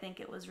because I think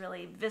it was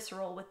really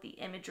visceral with the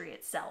imagery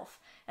itself.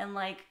 And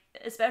like,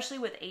 especially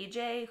with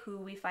AJ, who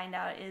we find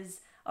out is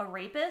a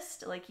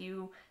rapist. Like,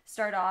 you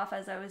start off,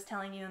 as I was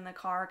telling you in the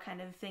car, kind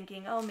of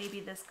thinking, oh,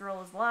 maybe this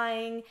girl is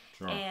lying.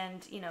 Sure.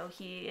 And, you know,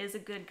 he is a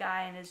good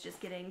guy and is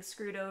just getting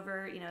screwed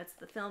over. You know, it's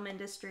the film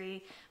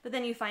industry. But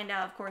then you find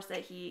out, of course,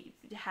 that he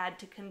had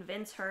to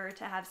convince her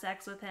to have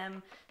sex with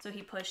him. So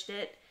he pushed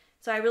it.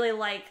 So I really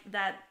like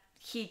that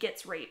he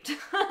gets raped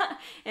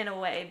in a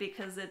way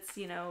because it's,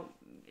 you know,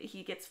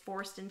 he gets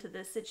forced into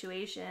this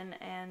situation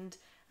and,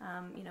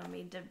 you know,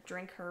 made to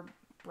drink her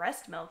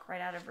breast milk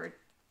right out of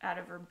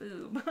her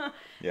boob.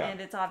 Yeah.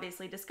 And it's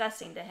obviously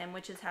disgusting to him,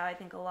 which is how I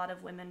think a lot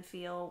of women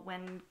feel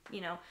when,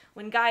 you know,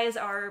 when guys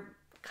are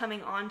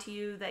coming onto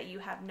you that you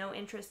have no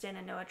interest in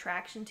and no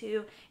attraction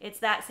to, it's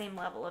that same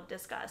level of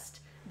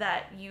disgust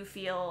that you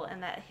feel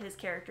and that his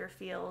character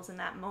feels in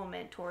that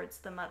moment towards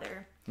the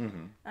mother.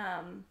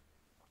 Mm-hmm.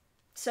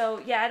 So,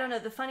 yeah, I don't know.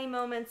 The funny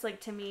moments,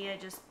 like, to me,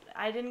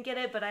 I didn't get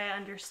it, but I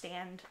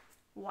understand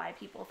why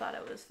people thought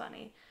it was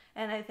funny.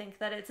 And I think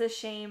that it's a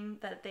shame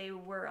that they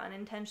were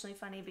unintentionally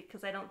funny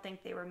because I don't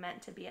think they were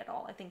meant to be at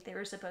all. I think they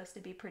were supposed to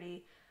be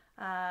pretty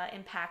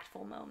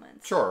impactful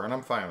moments. Sure, and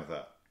I'm fine with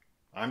that.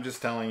 I'm just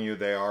telling you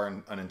they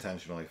are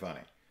unintentionally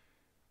funny.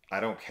 I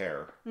don't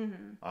care.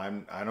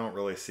 Mm-hmm. I don't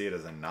really see it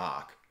as a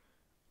knock.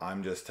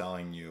 I'm just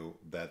telling you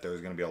that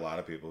there's going to be a lot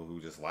of people who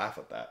just laugh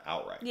at that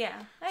outright. Yeah,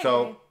 I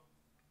agree.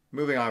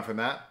 Moving on from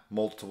that,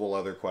 multiple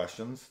other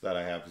questions that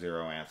I have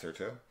zero answer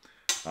to.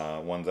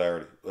 Ones I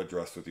already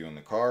addressed with you in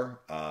the car.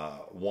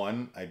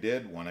 One I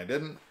did, one I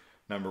didn't.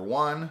 Number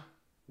one,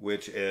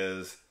 which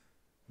is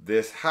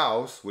this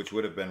house, which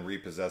would have been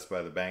repossessed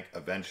by the bank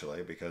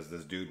eventually because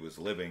this dude was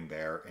living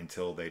there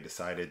until they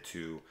decided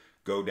to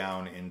go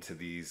down into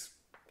these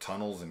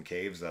tunnels and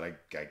caves that I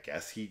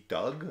guess he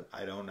dug.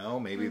 I don't know.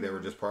 Maybe they were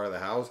just part of the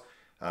house.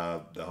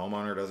 The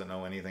homeowner doesn't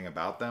know anything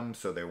about them,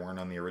 so they weren't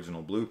on the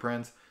original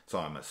blueprints. So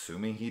I'm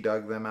assuming he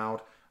dug them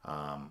out.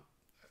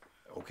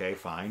 Okay,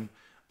 fine.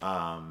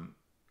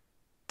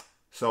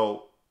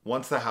 So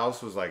once the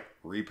house was like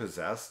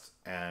repossessed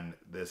and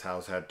this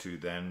house had to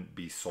then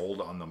be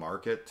sold on the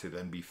market to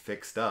then be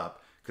fixed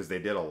up because they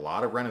did a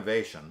lot of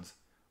renovations.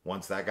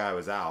 Once that guy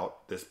was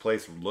out, this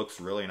place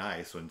looks really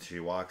nice when she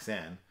walks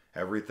in.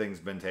 Everything's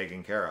been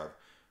taken care of,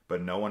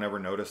 but no one ever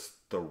noticed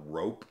the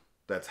rope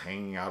that's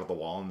hanging out of the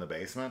wall in the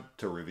basement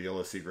to reveal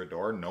a secret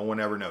door. No one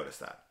ever noticed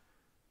that.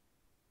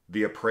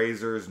 The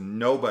appraisers,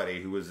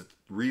 nobody who was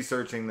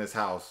researching this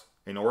house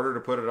in order to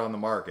put it on the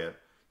market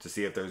to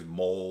see if there's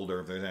mold or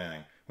if there's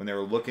anything, when they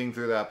were looking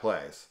through that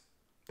place,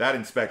 that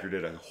inspector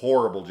did a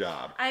horrible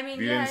job. I mean,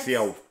 you didn't see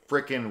a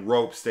freaking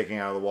rope sticking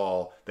out of the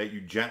wall that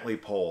you gently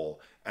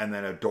pull and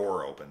then a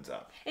door opens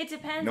up. It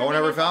depends. No one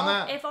ever found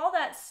that? If all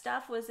that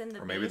stuff was in the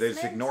basement, or maybe they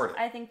just ignored it.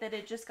 I think that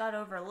it just got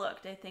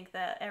overlooked. I think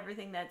that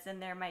everything that's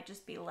in there might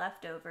just be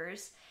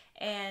leftovers.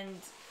 And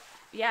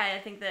yeah, I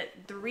think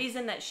that the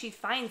reason that she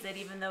finds it,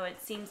 even though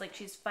it seems like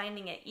she's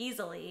finding it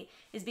easily,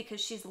 is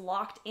because she's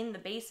locked in the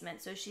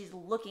basement. So she's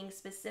looking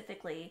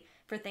specifically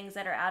for things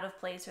that are out of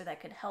place or that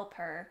could help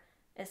her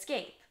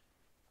escape.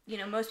 You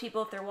know, most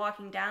people, if they're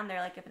walking down there,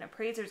 like if an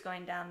appraiser's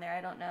going down there,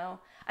 I don't know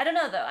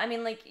though. I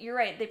mean, like, you're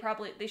right.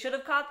 They should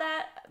have caught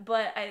that.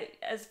 But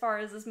as far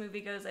as this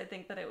movie goes, I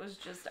think that it was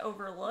just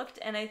overlooked.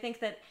 And I think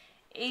that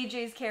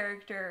AJ's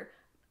character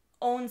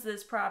owns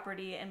this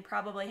property and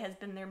probably has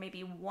been there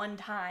maybe one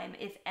time,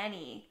 if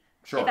any,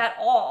 if at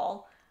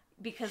all,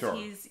 because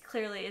he's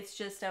clearly, it's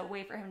just a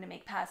way for him to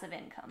make passive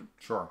income.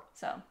 Sure.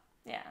 So,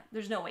 yeah,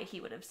 there's no way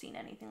he would have seen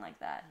anything like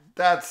that.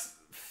 That's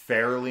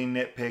fairly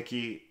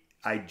nitpicky.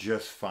 I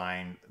just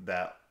find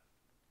that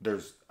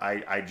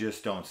I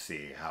just don't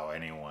see how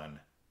anyone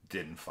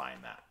didn't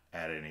find that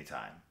at any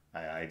time.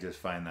 I just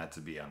find that to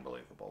be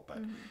unbelievable. But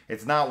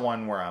it's not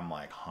one where I'm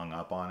like hung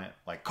up on it.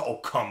 Like, oh,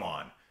 come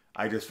on.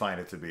 I just find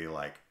it to be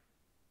like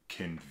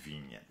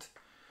convenient.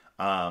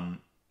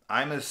 I'm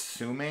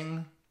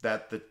assuming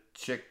that the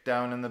chick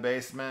down in the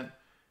basement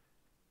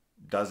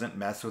doesn't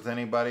mess with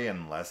anybody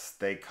unless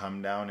they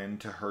come down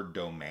into her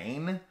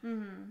domain.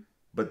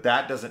 But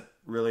that doesn't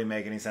really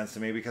make any sense to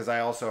me because I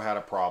also had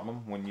a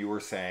problem when you were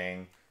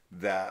saying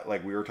that,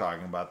 like we were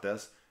talking about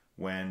this,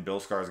 when Bill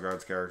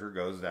Skarsgård's character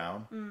goes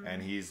down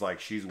and he's like,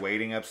 she's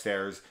waiting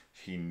upstairs.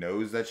 He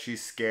knows that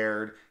she's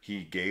scared.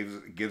 He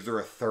gives her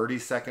a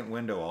 30-second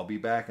window. I'll be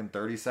back in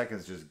 30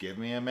 seconds. Just give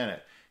me a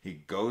minute. He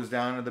goes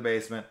down to the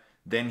basement.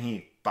 Then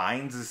he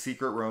finds a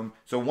secret room.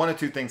 So one of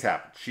two things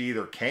happened. She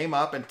either came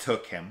up and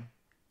took him,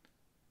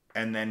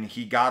 and then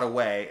he got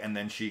away, and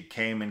then she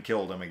came and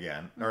killed him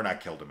again. Or not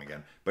killed him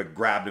again, but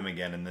grabbed him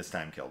again and this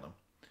time killed him.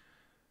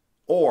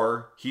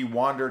 Or he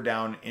wandered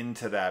down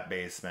into that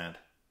basement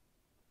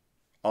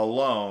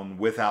alone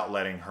without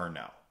letting her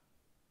know.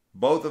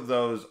 Both of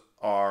those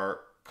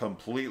are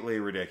completely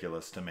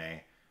ridiculous to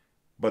me.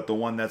 But the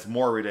one that's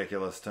more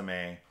ridiculous to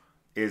me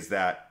is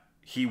that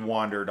he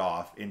wandered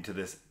off into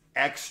this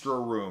extra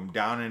room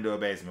down into a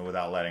basement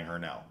without letting her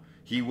know.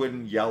 He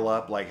wouldn't yell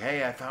up like,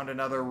 hey, I found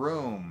another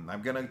room.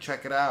 I'm going to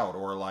check it out.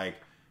 Or like,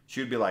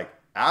 she'd be like,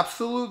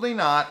 absolutely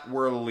not.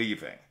 We're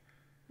leaving.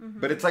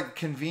 But it's like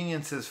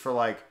conveniences for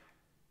like,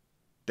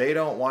 they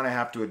don't want to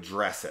have to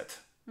address it.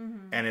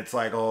 And it's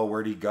like, oh,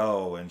 where'd he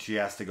go? And she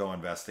has to go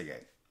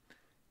investigate.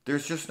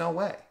 There's just no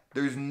way.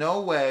 There's no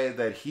way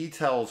that he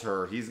tells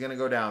her he's going to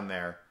go down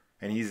there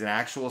and he's an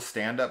actual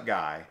stand-up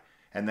guy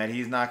and that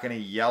he's not going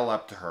to yell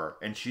up to her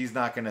and she's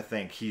not going to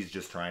think he's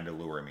just trying to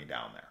lure me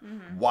down there.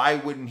 Why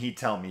wouldn't he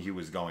tell me he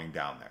was going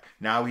down there?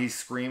 Now he's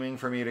screaming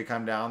for me to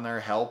come down there,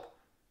 help,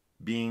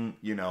 being,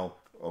 you know,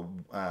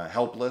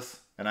 helpless,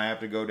 and I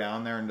have to go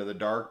down there into the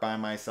dark by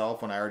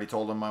myself when I already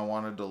told him I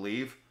wanted to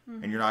leave.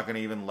 And you're not going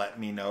to even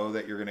let me know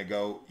that you're going to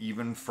go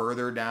even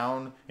further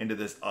down into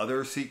this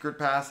other secret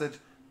passage?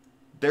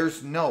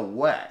 There's no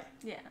way.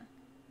 Yeah.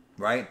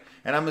 Right?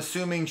 And I'm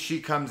assuming she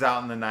comes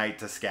out in the night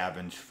to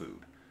scavenge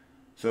food.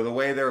 So the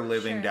way they're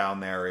living down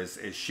there is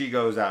she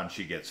goes out and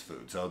she gets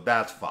food. So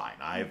that's fine.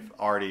 I've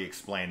already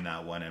explained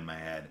that one in my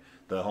head.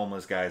 The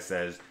homeless guy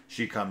says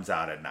she comes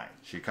out at night.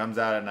 She comes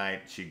out at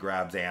night. She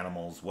grabs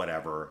animals,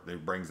 whatever. They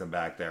brings them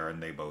back there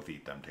and they both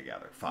eat them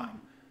together.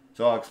 Fine.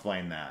 So I'll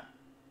explain that.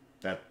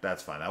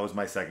 That's fine. That was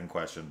my second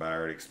question, but I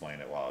already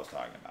explained it while I was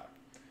talking about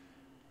it.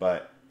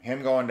 But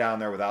him going down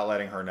there without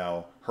letting her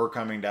know, her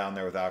coming down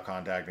there without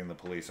contacting the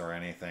police or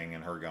anything,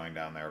 and her going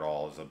down there at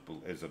all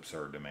is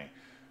absurd to me.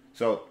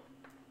 So,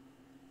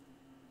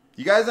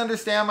 you guys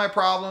understand my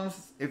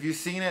problems? If you've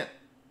seen it,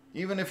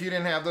 even if you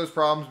didn't have those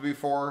problems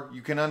before,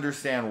 you can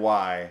understand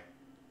why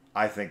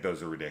I think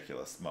those are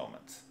ridiculous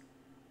moments.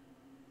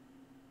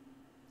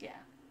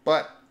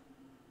 But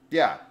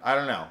yeah, I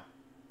don't know.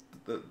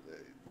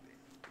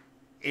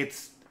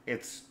 It's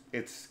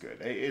good.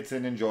 It's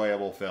an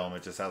enjoyable film.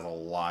 It just has a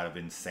lot of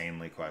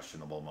insanely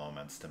questionable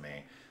moments to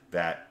me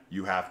that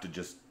you have to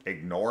just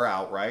ignore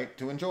outright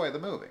to enjoy the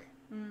movie.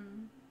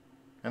 And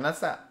that's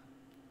that.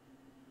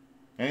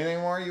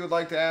 Anything more you would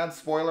like to add,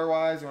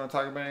 spoiler-wise? You want to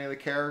talk about any of the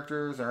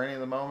characters or any of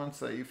the moments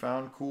that you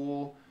found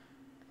cool?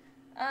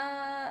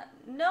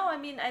 No, I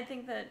mean, I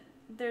think that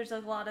there's a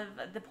lot of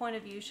the point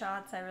of view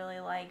shots I really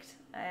liked.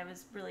 I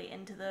was really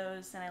into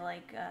those, and I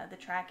like the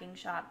tracking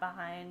shot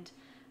behind,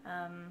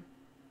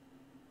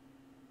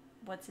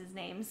 what's his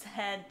name's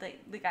head,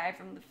 the guy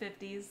from the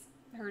 50s,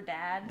 her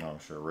dad. Oh,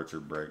 sure,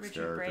 Richard Brake's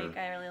character. Richard Brake,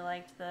 I really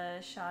liked the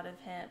shot of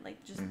him,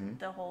 like just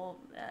the whole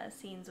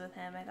scenes with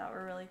him I thought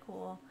were really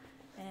cool.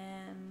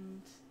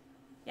 And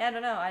yeah, I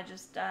don't know, I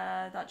just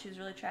thought she was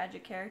a really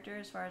tragic character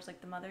as far as like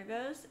the mother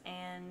goes,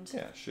 and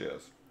yeah, she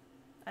is.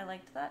 I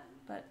liked that,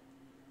 but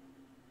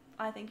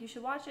I think you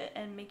should watch it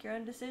and make your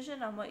own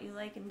decision on what you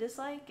like and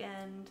dislike.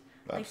 And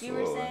like you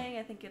were saying,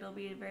 I think it'll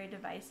be very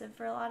divisive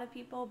for a lot of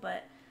people,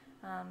 but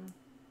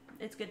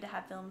it's good to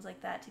have films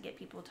like that to get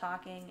people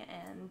talking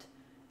and,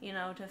 you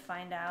know, to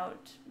find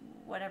out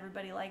what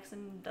everybody likes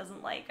and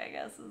doesn't like, I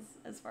guess,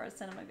 as far as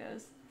cinema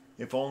goes.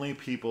 If only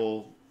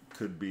people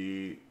could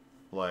be,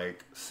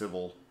 like,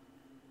 civil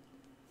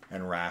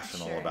and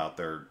rational about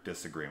their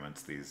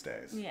disagreements these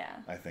days. Yeah.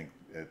 I think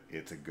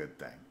it's a good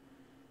thing.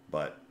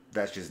 But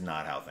that's just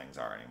not how things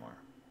are anymore.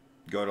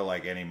 Go to,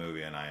 like, any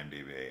movie on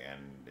IMDb,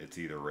 and it's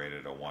either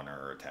rated a 1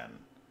 or a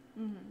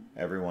 10.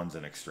 Everyone's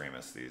an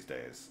extremist these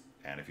days.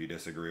 And if you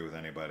disagree with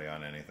anybody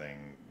on anything,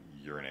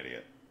 you're an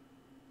idiot.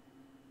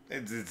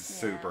 It's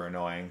super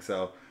annoying.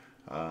 So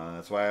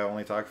that's why I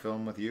only talk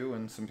film with you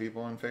and some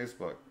people on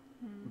Facebook.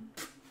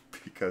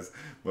 Because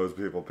most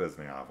people piss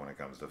me off when it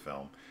comes to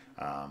film.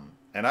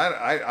 And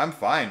I'm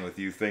fine with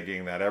you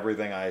thinking that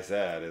everything I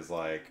said is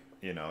like,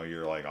 you know,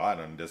 you're like, oh, I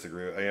don't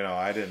disagree. You know,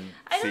 I didn't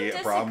see a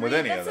problem with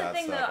any of that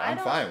stuff. I'm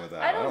fine with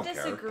that. I don't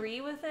disagree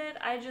with it.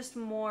 I just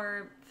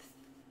more...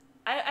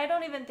 I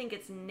don't even think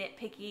it's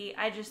nitpicky.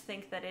 I just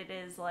think that it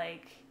is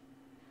like...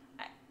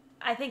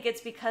 I think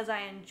it's because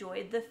I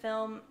enjoyed the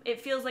film.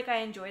 It feels like I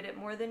enjoyed it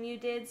more than you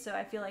did, so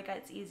I feel like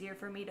it's easier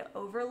for me to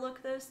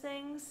overlook those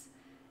things.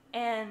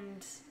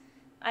 And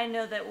I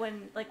know that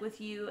when, like with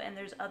you and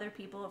there's other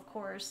people, of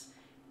course,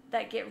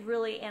 that get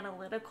really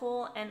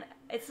analytical. And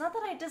it's not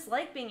that I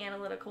dislike being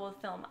analytical with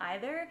film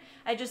either.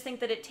 I just think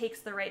that it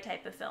takes the right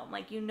type of film.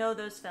 Like, you know,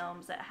 those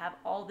films that have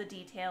all the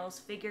details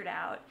figured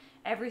out.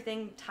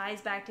 Everything ties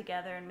back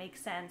together and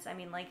makes sense. I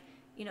mean, like,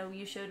 you know,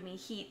 you showed me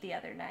Heat the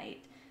other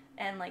night.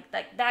 And, like,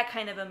 that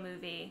kind of a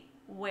movie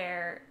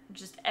where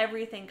just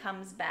everything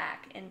comes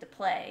back into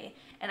play.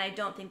 And I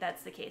don't think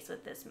that's the case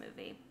with this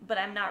movie. But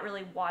I'm not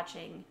really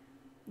watching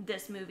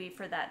this movie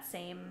for that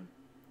same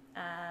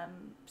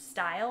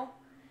style.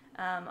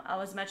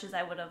 As much as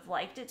I would have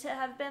liked it to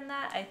have been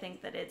that, I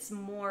think that it's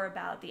more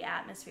about the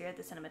atmosphere,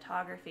 the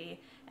cinematography,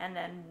 and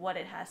then what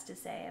it has to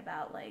say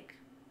about, like,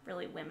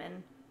 really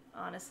women.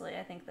 Honestly,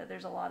 I think that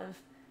there's a lot of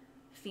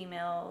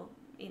female,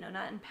 you know,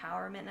 not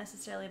empowerment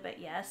necessarily, but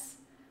yes.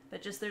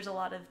 But just there's a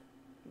lot of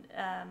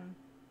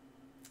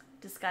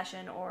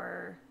discussion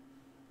or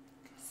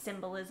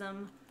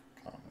symbolism,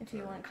 if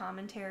you want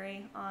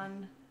commentary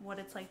on what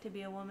it's like to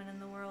be a woman in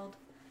the world.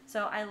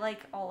 So I like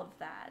all of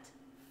that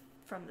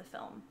from the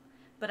film.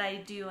 But I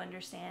do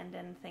understand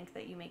and think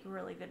that you make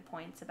really good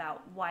points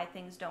about why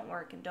things don't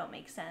work and don't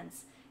make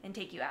sense and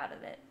take you out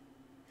of it.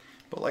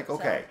 But, like,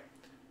 okay.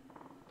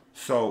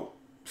 So,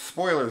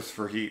 spoilers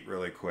for Heat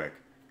really quick.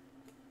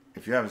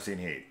 If you haven't seen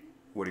Heat,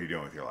 what are you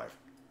doing with your life?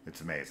 It's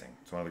amazing.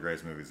 It's one of the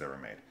greatest movies ever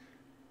made.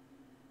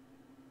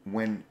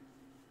 When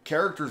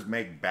characters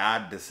make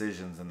bad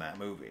decisions in that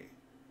movie,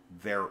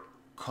 they're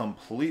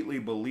completely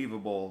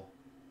believable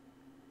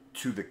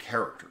to the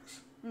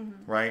characters,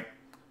 right?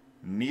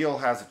 Neil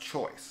has a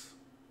choice.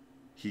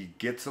 He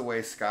gets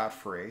away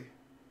scot-free,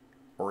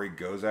 or he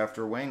goes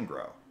after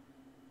Waingro.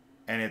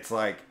 And it's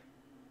like,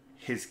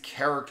 his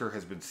character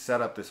has been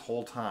set up this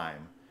whole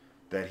time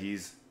that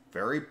he's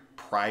very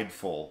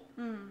prideful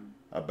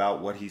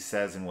about what he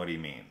says and what he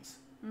means.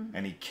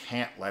 And he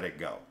can't let it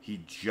go.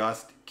 He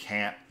just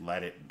can't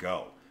let it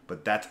go.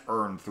 But that's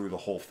earned through the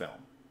whole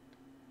film.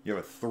 You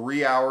have a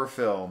 3-hour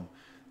film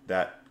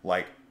that,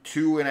 like,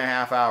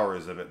 2.5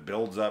 hours of it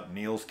builds up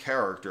Neil's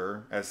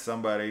character as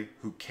somebody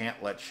who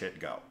can't let shit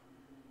go.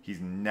 He's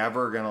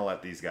never going to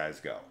let these guys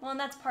go. Well, and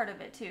that's part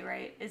of it too,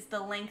 right? Is the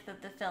length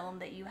of the film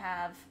that you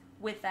have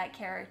with that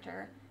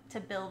character to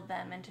build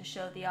them and to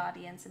show the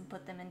audience and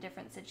put them in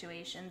different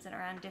situations and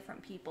around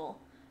different people.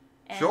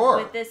 And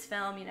with this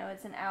film, you know,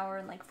 it's an hour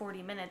and like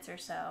 40 minutes or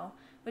so,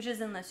 which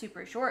isn't a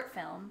super short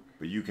film.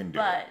 But you can do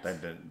it.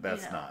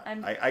 That's, you know,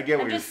 not. I get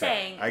what you're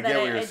saying. I get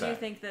what you're saying. I do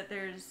think that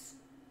there's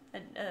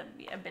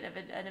a bit of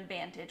an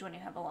advantage when you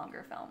have a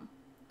longer film.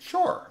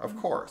 Sure, of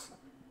course.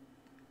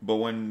 But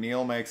when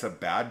Neil makes a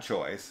bad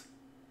choice,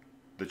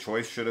 the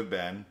choice should have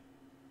been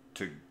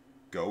to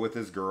go with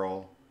his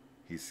girl.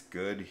 He's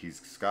good.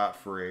 He's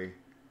scot-free.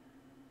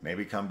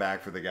 Maybe come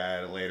back for the guy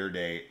at a later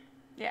date.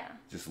 Yeah.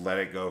 Just let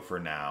it go for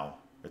now.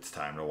 It's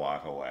time to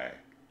walk away.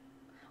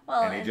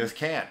 Well, and he just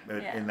can't.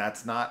 Yeah. And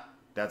that's not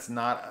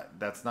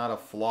a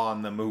flaw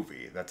in the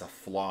movie. That's a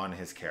flaw in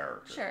his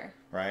character. Sure.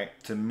 Right?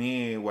 To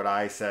me, what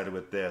I said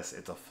with this,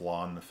 it's a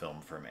flaw in the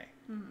film for me.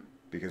 Mm-hmm.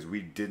 Because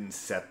we didn't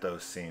set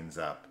those scenes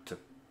up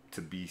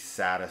to be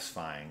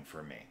satisfying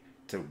for me.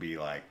 To be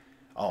like,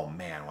 oh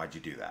man, why'd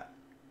you do that?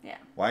 Yeah.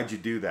 Why'd you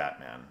do that,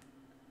 man?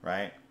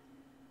 Right?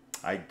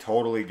 I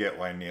totally get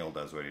why Neil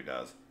does what he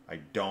does. I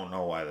don't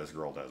know why this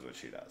girl does what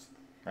she does.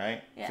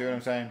 Right? Yeah. See what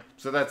I'm saying?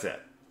 So that's it.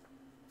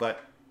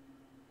 But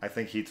I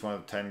think Heat's one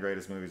of the 10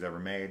 greatest movies ever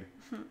made.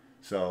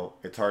 So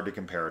it's hard to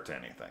compare it to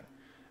anything.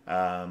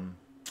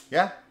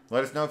 Yeah,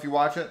 let us know if you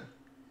watch it.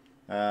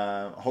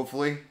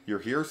 Hopefully you're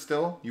here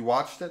still. You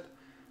watched it.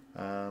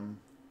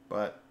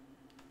 But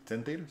it's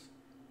in theaters.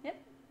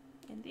 Yep.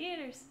 In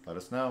theaters. Let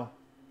us know.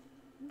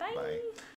 Bye. Bye.